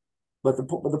question. But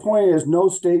the point is, no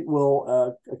state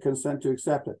will consent to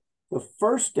accept it. The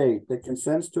first state that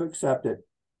consents to accept it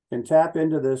can tap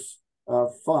into this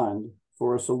fund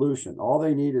for a solution. All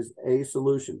they need is a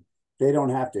solution. They don't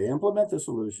have to implement the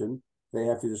solution. They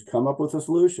have to just come up with a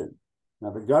solution.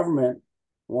 Now, the government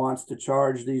wants to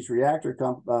charge these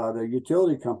the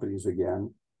utility companies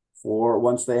again for,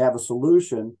 once they have a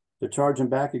solution, to charge them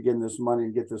back again this money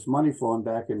and get this money flowing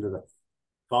back into the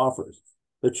coffers.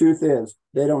 The truth is,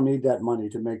 they don't need that money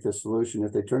to make this solution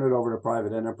if they turn it over to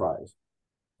private enterprise.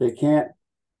 They can't,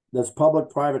 this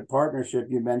public-private partnership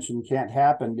you mentioned can't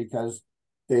happen because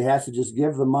they have to just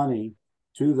give the money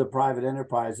to the private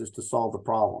enterprises to solve the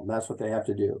problem. That's what they have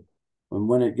to do. And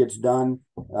when it gets done,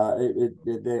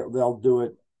 they'll do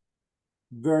it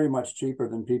very much cheaper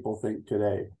than people think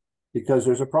today because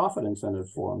there's a profit incentive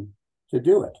for them to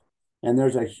do it. And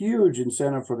there's a huge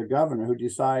incentive for the governor who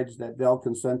decides that they'll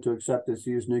consent to accept this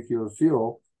used nuclear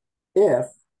fuel if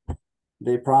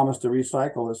they promise to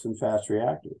recycle this in fast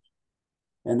reactors.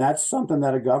 And that's something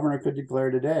that a governor could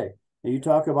declare today. And you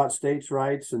talk about states'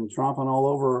 rights and tromping all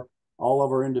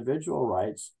over individual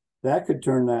rights. That could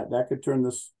turn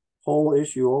this whole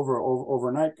issue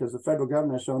overnight because the federal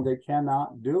government has shown they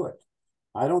cannot do it.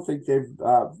 I don't think they've,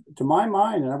 to my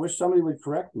mind, and I wish somebody would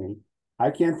correct me, I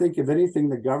can't think of anything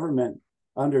the government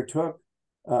undertook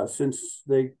since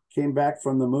they came back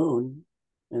from the moon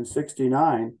in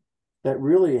 '69 that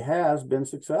really has been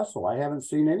successful. I haven't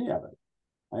seen any of it.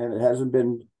 It hasn't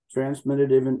been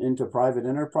transmitted even into private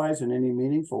enterprise in any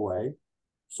meaningful way.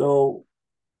 So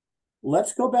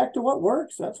let's go back to what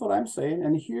works. That's what I'm saying.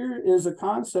 And here is a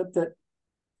concept that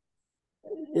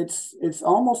it's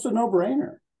almost a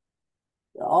no-brainer.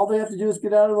 All they have to do is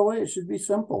get out of the way. It should be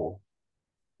simple.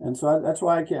 And so that's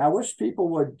why I wish people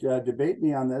would debate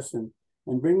me on this and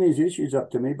bring these issues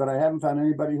up to me, but I haven't found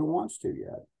anybody who wants to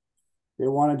yet. They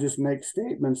want to just make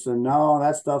statements and no,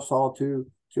 that stuff's all too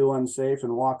unsafe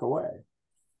and walk away.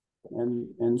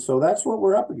 And so that's what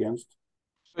we're up against.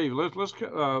 Steve,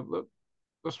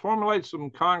 let's formulate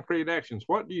some concrete actions.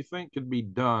 What do you think could be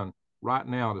done right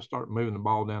now to start moving the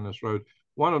ball down this road?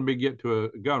 One would be get to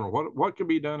a governor. What could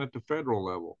be done at the federal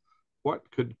level?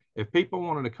 If people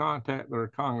wanted to contact their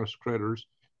Congress critters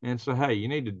and say, hey, you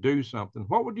need to do something,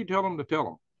 what would you tell them to tell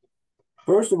them?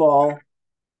 First of all,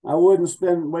 I wouldn't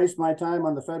waste my time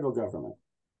on the federal government.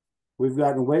 We've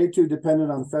gotten way too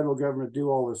dependent on the federal government to do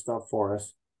all this stuff for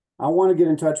us. I want to get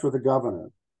in touch with the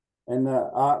governor. And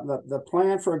the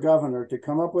plan for a governor to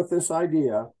come up with this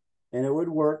idea, and it would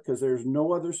work because there's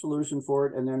no other solution for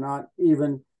it, and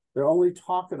they're only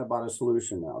talking about a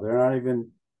solution now.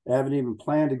 They haven't even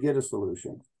planned to get a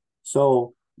solution.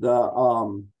 So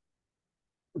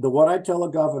what I tell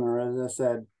a governor, as I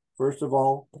said, first of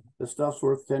all, the stuff's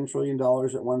worth $10 trillion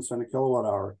at 1 cent a kilowatt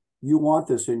hour. You want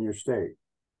this in your state,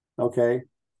 okay?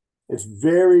 It's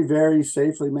very, very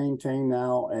safely maintained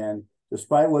now, and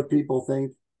despite what people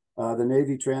think, the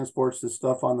Navy transports this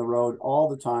stuff on the road all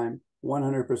the time,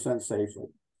 100% safely.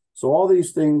 So all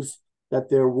these things that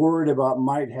they're worried about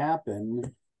might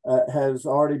happen, has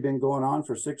already been going on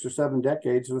for 6 or 7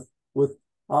 decades with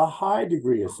a high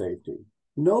degree of safety.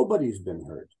 Nobody's been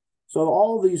hurt. So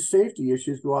all these safety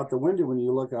issues go out the window when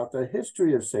you look at the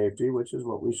history of safety, which is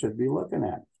what we should be looking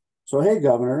at. So, hey,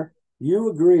 Governor, you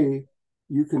agree,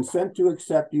 you consent to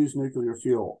accept use nuclear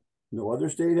fuel. No other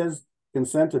state has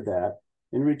consented that.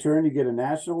 In return, you get a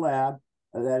national lab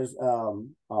that is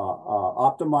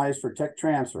optimized for tech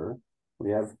transfer.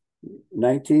 We have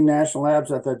 19 national labs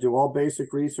that do all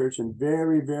basic research, and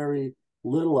very, very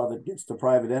little of it gets to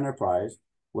private enterprise.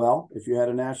 Well, if you had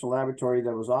a national laboratory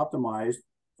that was optimized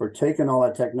for taking all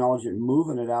that technology and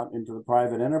moving it out into the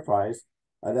private enterprise,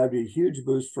 that'd be a huge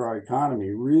boost for our economy.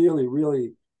 Really,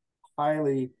 really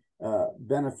highly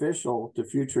beneficial to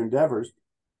future endeavors,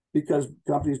 because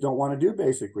companies don't want to do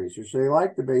basic research. They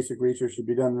like the basic research to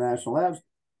be done in the national labs,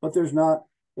 but there's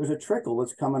a trickle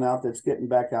that's coming out that's getting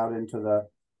back out into the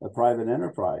private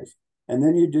enterprise. And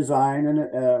then you design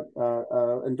an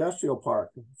industrial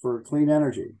park for clean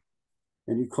energy,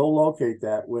 and you co-locate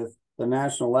that with the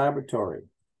national laboratory.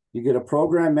 You get a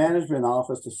program management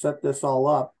office to set this all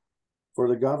up for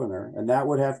the governor, and that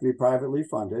would have to be privately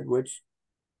funded, which,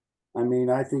 I mean,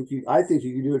 I think you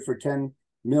could do it for 10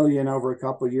 million over a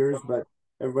couple of years, but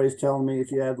everybody's telling me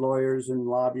if you add lawyers and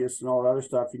lobbyists and all that other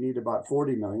stuff, you need about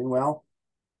 40 million. Well,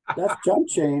 that's chump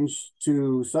change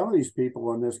to some of these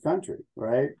people in this country,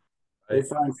 right? They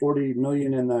find 40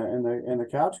 million in the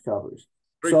couch covers.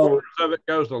 Three-quarters of it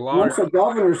goes to lawyers. Once the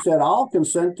governor said, I'll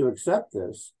consent to accept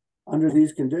this under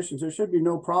these conditions, there should be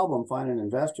no problem finding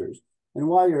investors. And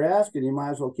while you're asking, you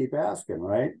might as well keep asking,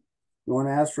 right? You want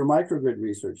to ask for microgrid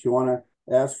research. You want to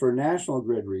ask for national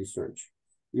grid research.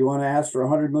 You want to ask for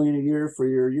 100 million a year for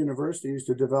your universities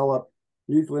to develop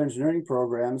nuclear engineering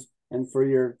programs, and for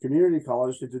your community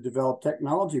colleges to develop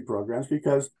technology programs,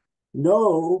 because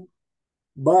nobody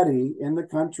in the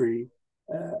country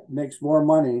makes more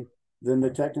money than the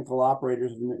technical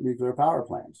operators of nuclear power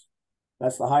plants.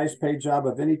 That's the highest paid job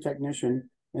of any technician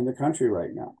in the country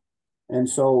right now. And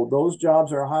so those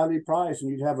jobs are highly prized,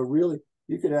 and you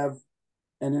could have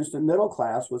an instant middle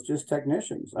class with just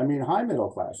technicians. I mean, high middle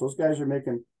class. Those guys are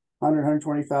making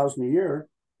 120,000 a year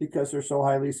because they're so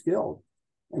highly skilled.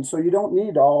 And so you don't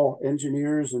need all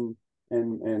engineers and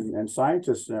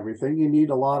scientists and everything. You need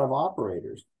a lot of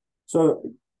operators.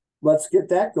 So let's get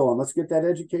that going. Let's get that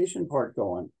education part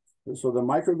going. So the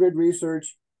microgrid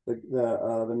research,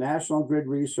 the national grid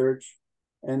research,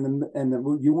 and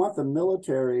you want the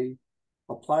military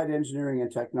applied engineering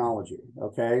and technology.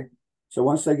 Okay. So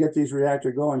once they get these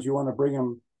reactor goings, you want to bring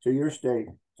them to your state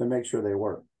to make sure they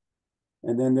work.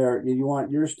 And then you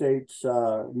want your state's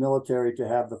military to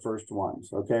have the first ones,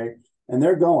 okay? And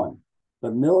they're going.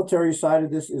 The military side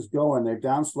of this is going. They've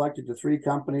down selected to 3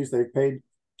 companies. They've paid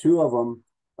 2 of them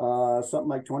something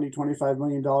like $25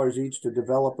 million each to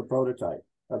develop a prototype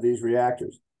of these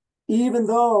reactors, even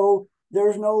though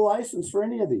there's no license for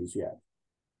any of these yet.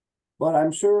 But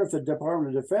I'm sure if the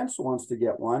Department of Defense wants to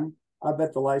get one, I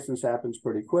bet the license happens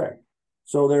pretty quick.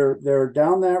 So they're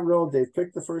down that road. They've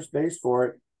picked the first base for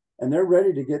it. And they're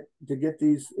ready to get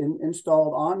these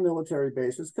installed on military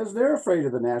bases, because they're afraid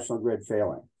of the national grid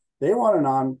failing. They want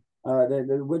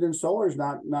the wind and solar is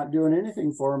not doing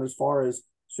anything for them as far as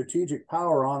strategic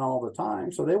power on all the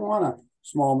time. So they want a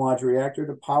small modular reactor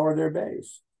to power their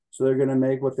base. So they're going to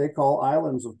make what they call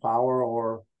islands of power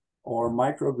or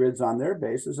microgrids on their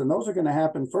bases, and those are going to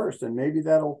happen first. And maybe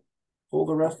that'll pull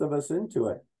the rest of us into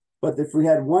it. But if we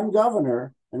had one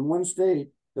governor and one state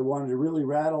that wanted to really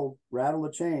rattle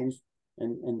the chains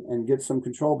and get some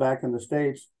control back in the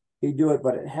states, he'd do it.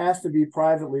 But it has to be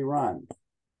privately run.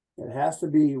 It has to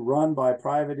be run by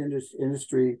private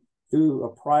industry through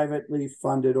a privately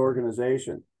funded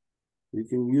organization. You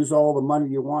can use all the money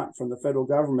you want from the federal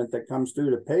government that comes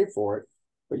through to pay for it,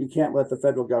 but you can't let the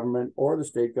federal government or the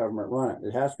state government run it.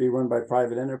 It has to be run by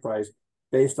private enterprise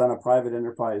based on a private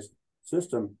enterprise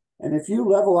system. And if you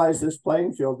levelize this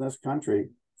playing field in this country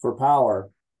for power,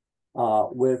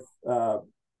 with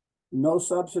no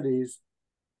subsidies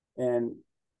and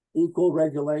equal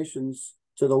regulations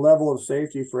to the level of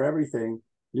safety for everything,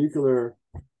 nuclear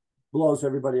blows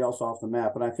everybody else off the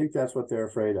map. And I think that's what they're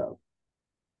afraid of.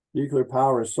 Nuclear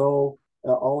power is so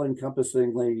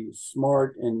all-encompassingly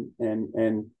smart and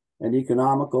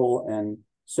economical and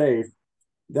safe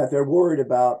that they're worried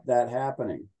about that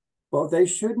happening. But they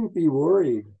shouldn't be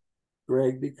worried,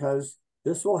 Greg, because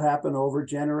this will happen over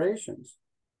generations.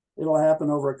 It'll happen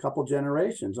over a couple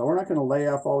generations. And we're not going to lay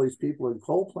off all these people in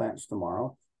coal plants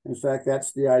tomorrow. In fact,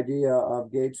 that's the idea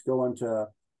of Gates going to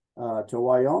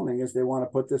Wyoming, is they want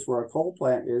to put this where a coal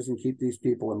plant is and keep these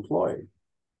people employed.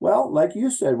 Well, like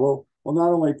you said, well, we'll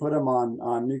not only put them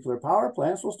on nuclear power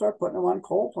plants, we'll start putting them on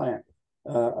coal plant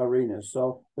arenas.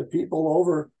 So the people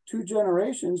over 2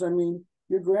 generations, I mean,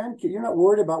 your grandkids, you're not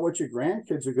worried about what your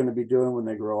grandkids are going to be doing when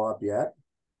they grow up yet.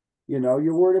 You know,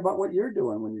 you're worried about what you're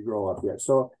doing when you grow up yet.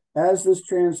 So as this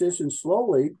transitions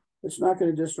slowly, it's not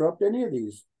going to disrupt any of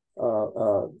these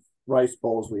rice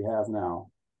bowls we have now.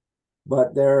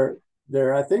 But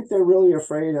I think they're really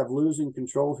afraid of losing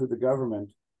control through the government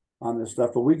on this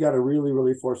stuff. But we got to really,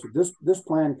 really force it. This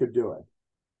plan could do it.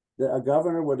 A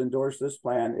governor would endorse this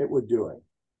plan, it would do it.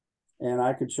 And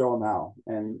I could show them how.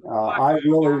 And I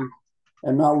really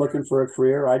am not looking for a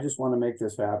career. I just want to make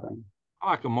this happen.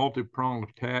 I like a multi-pronged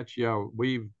attach. Yeah,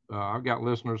 I've got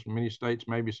listeners from many states.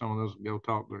 Maybe some of those go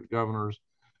talk to their governors.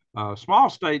 Small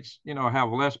states, have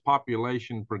less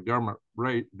population per governor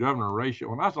ratio.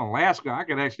 When I was in Alaska, I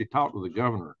could actually talk to the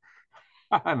governor,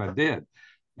 and I did.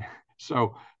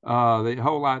 So the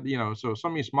whole lot, so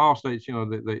some of these small states,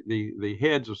 the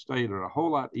heads of state are a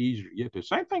whole lot easier to get to.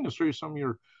 Same thing is true. Some of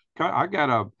your, I got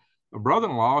a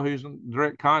brother-in-law who's in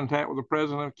direct contact with the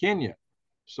president of Kenya.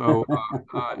 So,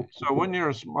 so when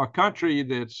you're a country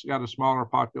that's got a smaller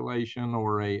population,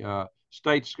 or a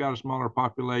state's got a smaller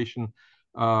population,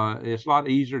 it's a lot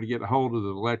easier to get a hold of the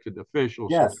elected officials.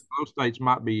 Yes. So those states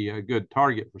might be a good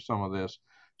target for some of this.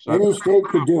 So any state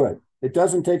could do it. It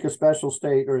doesn't take a special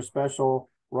state or a special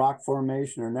rock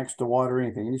formation or next to water or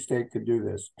anything. Any state could do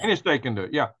this. Any state can do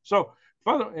it. Yeah. So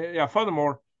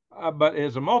furthermore, but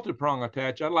as a multi-prong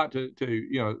attach, I'd like to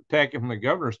attack it from the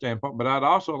governor's standpoint, but I'd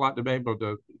also like to be able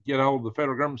to get hold of the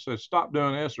federal government and say, stop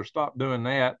doing this or stop doing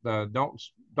that.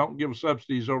 Don't give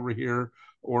subsidies over here,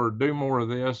 or do more of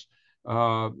this.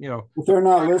 But they're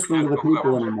not listening to the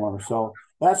people anymore. So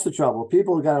that's the trouble.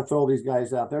 People have got to throw these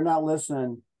guys out. They're not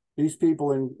listening. These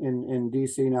people in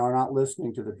DC now are not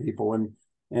listening to the people.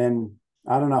 And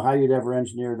I don't know how you'd ever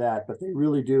engineer that, but they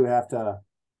really do have to,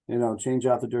 change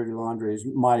out the dirty laundry, is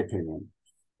my opinion.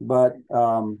 But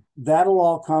that'll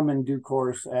all come in due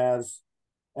course as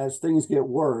things get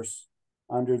worse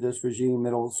under this regime.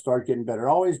 It'll start getting better.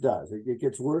 It always does. It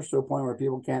gets worse to a point where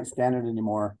people can't stand it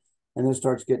anymore, and then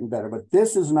starts getting better. But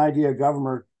this is an idea a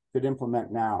government could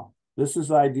implement now. This is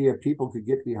an idea people could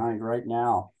get behind right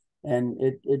now. And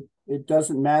it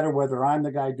doesn't matter whether I'm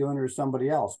the guy doing it or somebody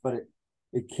else, but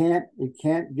it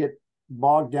can't get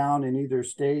bogged down in either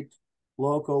state,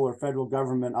 local, or federal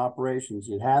government operations.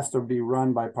 It has to be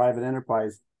run by private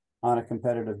enterprise on a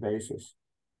competitive basis.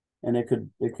 And it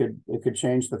could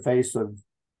change the face of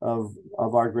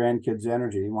our grandkids'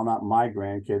 energy. Well, not my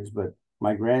grandkids, but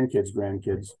my grandkids'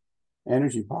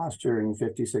 energy posture in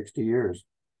 50, 60 years.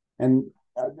 And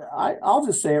I'll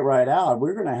just say it right out.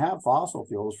 We're going to have fossil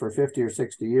fuels for 50 or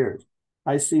 60 years.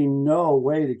 I see no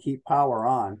way to keep power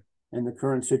on in the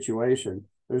current situation.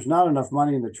 There's not enough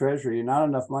money in the treasury, and not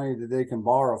enough money that they can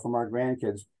borrow from our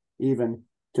grandkids even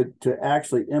to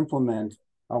actually implement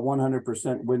a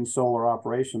 100% wind solar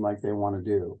operation like they want to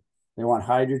do. They want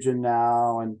hydrogen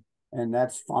now, and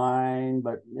that's fine,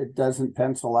 but it doesn't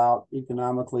pencil out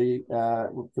economically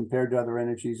compared to other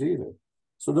energies either.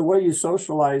 So the way you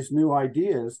socialize new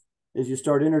ideas is you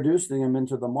start introducing them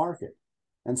into the market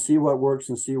and see what works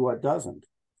and see what doesn't.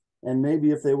 And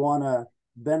maybe if they want to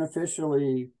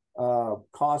beneficially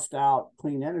cost out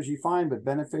clean energy, fine, but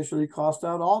beneficially cost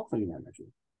out all clean energy.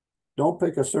 Don't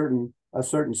pick a certain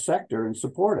sector and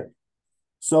support it.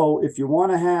 So if you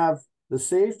want to have the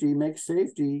safety, make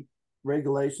safety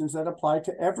regulations that apply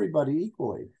to everybody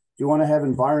equally. If you want to have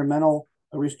environmental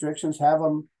restrictions, have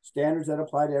them standards that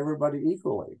apply to everybody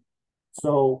equally.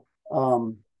 So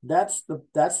that's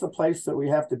the place that we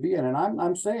have to be in. And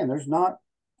I'm saying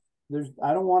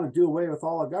I don't want to do away with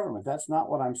all of government. That's not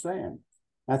what I'm saying.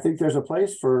 I think there's a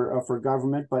place for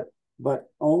government, but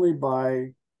only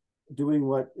by doing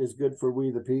what is good for we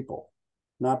the people,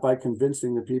 not by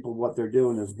convincing the people what they're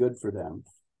doing is good for them.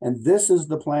 And this is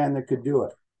the plan that could do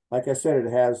it. Like I said,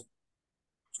 it has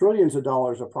trillions of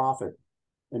dollars of profit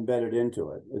embedded into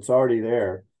it. It's already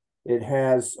there. It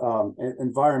has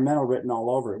environmental written all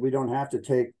over it. We don't have to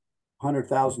take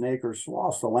 100,000 acre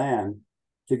swaths of land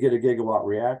to get a gigawatt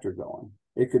reactor going.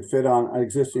 It could fit on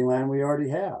existing land we already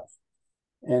have,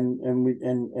 and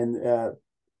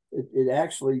it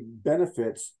actually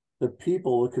benefits the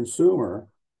people, the consumer,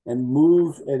 and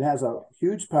move. It has a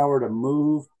huge power to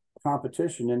move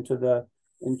competition into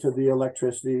the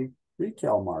electricity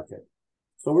retail market.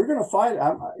 So we're going to fight.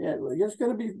 It's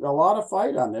going to be a lot of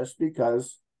fight on this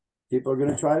because people are going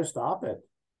to try to stop it.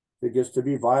 If it gets to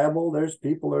be viable, there's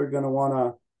people that are going to want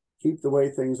to keep the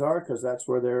way things are because that's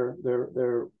where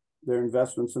their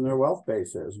investments and their wealth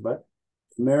base is. But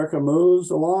America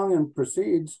moves along and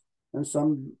proceeds. and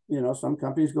some, some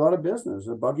companies go out of business.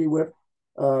 A buggy whip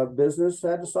business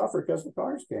had to suffer because the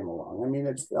cars came along. I mean,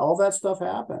 it's all that stuff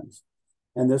happens,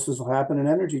 and this has happened in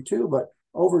energy too. But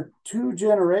over 2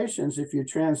 generations, if you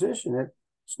transition it,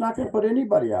 it's not going to put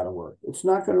anybody out of work. It's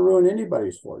not going to ruin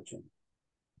anybody's fortune,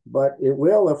 but it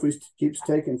will if we keeps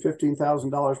taking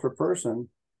 $15,000 per person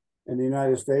in the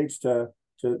United States to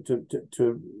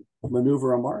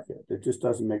maneuver a market. It just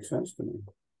doesn't make sense to me.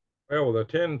 Well, with a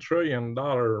 $10 trillion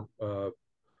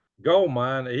gold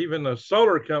mine, even the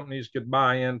solar companies could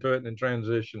buy into it and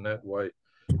transition that way.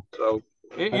 So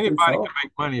anybody can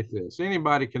make money at this.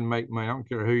 Anybody can make money. I don't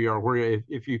care who you are, where you,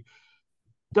 if you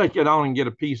take it on and get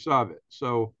a piece of it.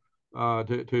 So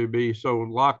to be so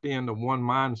locked into one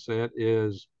mindset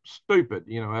is stupid.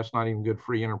 That's not even good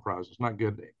free enterprise. It's not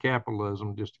good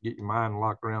capitalism just to get your mind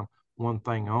locked around one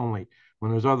thing only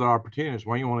when there's other opportunities.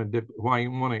 Why you want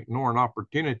to ignore an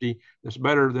opportunity that's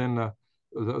better than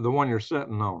the one you're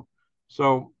sitting on?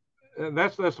 So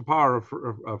that's the power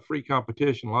of free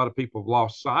competition. A lot of people have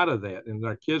lost sight of that, and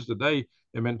their kids today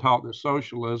have been taught that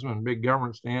socialism and big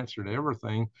government's the answer to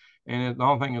everything, and the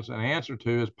only thing it's an answer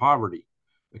to is poverty,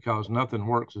 because nothing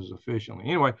works as efficiently.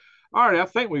 Anyway, all right, I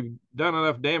think we've done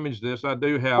enough damage to this. I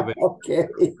do have a website,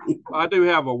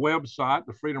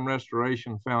 the Freedom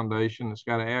Restoration Foundation. It's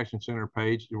got an Action Center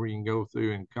page where you can go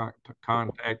through and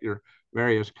contact your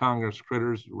various Congress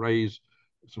critters, raise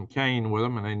some cane with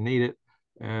them, and they need it.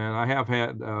 And I have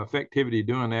had effectivity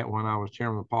doing that when I was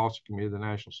chairman of the policy committee of the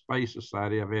National Space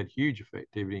Society. I've had huge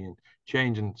effectivity in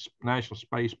changing national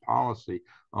space policy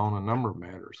on a number of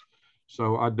matters.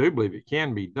 So I do believe it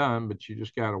can be done, but you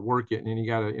just got to work it, and you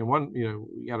got to,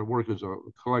 you got to work as a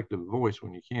collective voice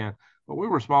when you can. But we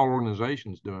were small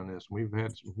organizations doing this. We've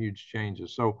had some huge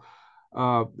changes. So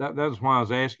that's why I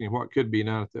was asking you what could be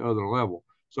done at the other level.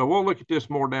 So we'll look at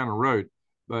this more down the road.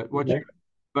 But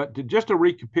just to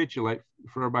recapitulate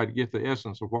for everybody to get the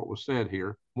essence of what was said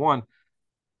here. One,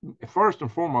 first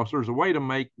and foremost, there's a way to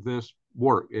make this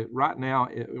work. Right now,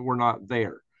 we're not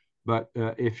there. But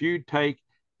if you take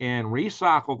and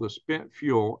recycle the spent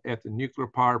fuel at the nuclear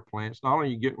power plants, not only are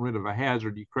you getting rid of a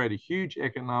hazard, you create a huge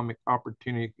economic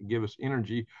opportunity to give us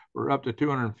energy for up to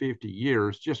 250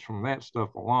 years just from that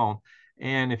stuff alone.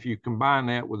 And if you combine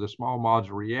that with the small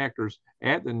modular reactors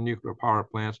at the nuclear power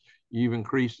plants, you've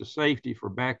increased the safety for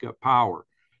backup power.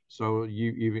 So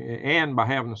and by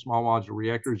having the small modular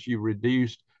reactors, you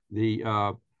reduced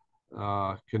the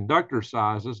conductor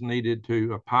sizes needed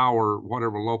to power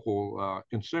whatever local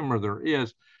consumer there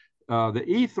is. The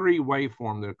E3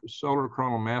 waveform, the solar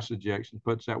coronal mass ejection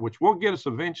puts out, which will get us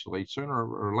eventually, sooner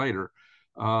or later,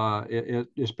 it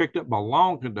is picked up by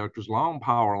long conductors, long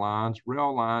power lines,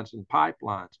 rail lines, and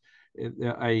pipelines.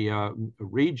 A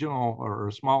regional or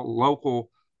a small local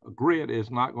grid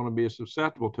is not going to be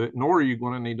susceptible to it, nor are you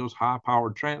going to need those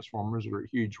high-powered transformers that are at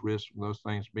huge risk from those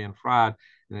things being fried.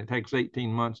 And it takes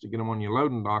 18 months to get them on your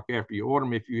loading dock after you order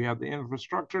them if you have the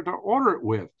infrastructure to order it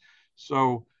with.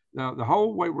 So now, the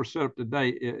whole way we're set up today,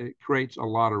 it creates a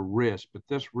lot of risk, but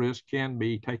this risk can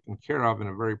be taken care of in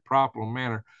a very proper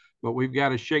manner. But we've got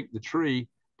to shake the tree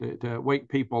to wake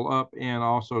people up, and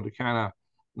also to kind of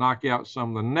knock out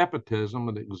some of the nepotism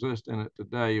that exists in it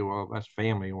today. Well, that's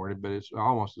family oriented, but it's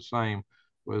almost the same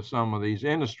with some of these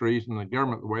industries and the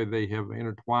government, the way they have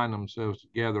intertwined themselves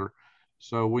together.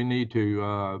 So we need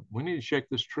to shake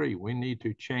this tree. We need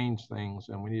to change things,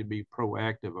 and we need to be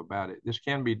proactive about it. This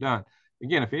can be done.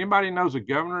 Again, if anybody knows a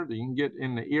governor that you can get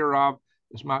in the ear of,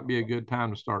 this might be a good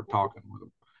time to start talking with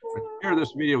them. Share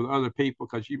this video with other people,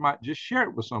 because you might just share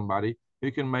it with somebody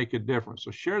who can make a difference.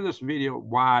 So share this video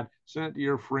wide, send it to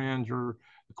your friends, your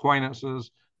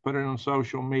acquaintances, put it on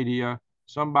social media.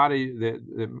 Somebody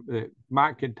that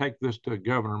might could take this to a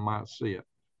governor might see it.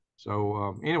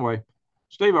 So anyway,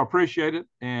 Steve, I appreciate it,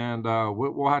 and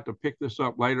we'll have to pick this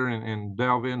up later and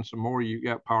delve in some more. You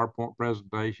got PowerPoint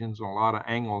presentations and a lot of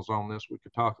angles on this we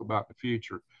could talk about in the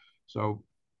future. So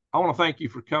I want to thank you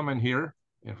for coming here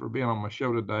and for being on my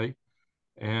show today.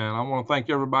 And I want to thank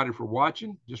everybody for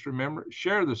watching. Just remember,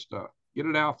 share this stuff, get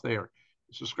it out there.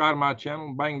 Subscribe to my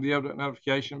channel, bang the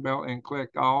notification bell, and click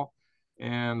all.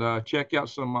 And check out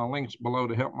some of my links below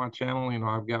to help my channel.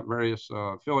 I've got various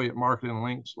affiliate marketing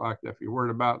links, like if you're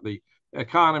worried about the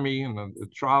economy and the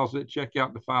trials, that check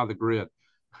out Defy the Grid,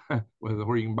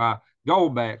 where you can buy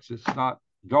gold backs. It's not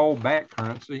gold back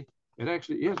currency. It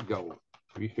actually is gold.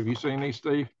 Have you seen these,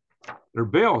 Steve? They're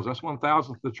bills. That's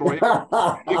 1,000th Detroit.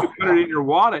 You can put it in your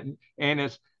wallet,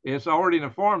 and it's already in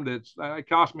a form that's it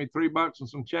cost me $3 and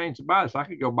some change to buy this. I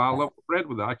could go buy a loaf of bread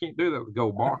with it. I can't do that with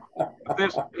gold bar. But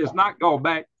this is not gold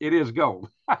back. It is gold.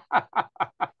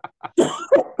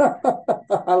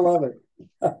 I love it.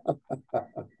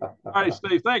 All right,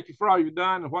 Steve, thank you for all you've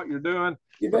done and what you're doing.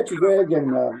 You bet you, Greg.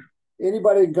 And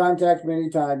anybody can contact me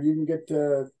anytime. You can get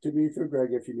to me through Greg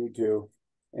if you need to.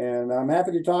 And I'm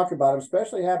happy to talk about it. I'm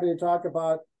especially happy to talk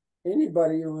about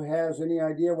anybody who has any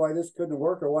idea why this couldn't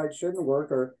work or why it shouldn't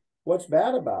work or what's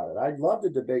bad about it. I'd love to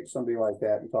debate somebody like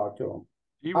that and talk to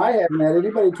them. I haven't had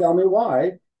anybody tell me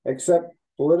why, except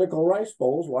political rice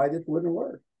bowls, why this wouldn't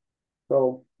work.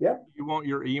 So, yeah. You want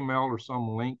your email or some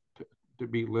link to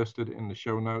be listed in the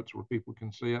show notes where people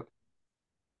can see it?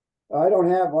 I don't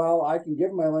have, well, I can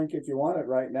give my link if you want it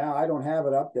right now. I don't have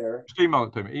it up there. Just email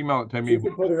it to me. Email it to me. You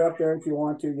can put it up there if you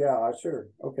want to. Yeah, sure.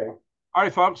 Okay. All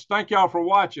right, folks. Thank y'all for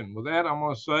watching. With that, I'm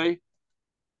going to say,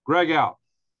 Greg out.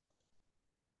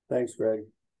 Thanks, Greg.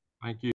 Thank you.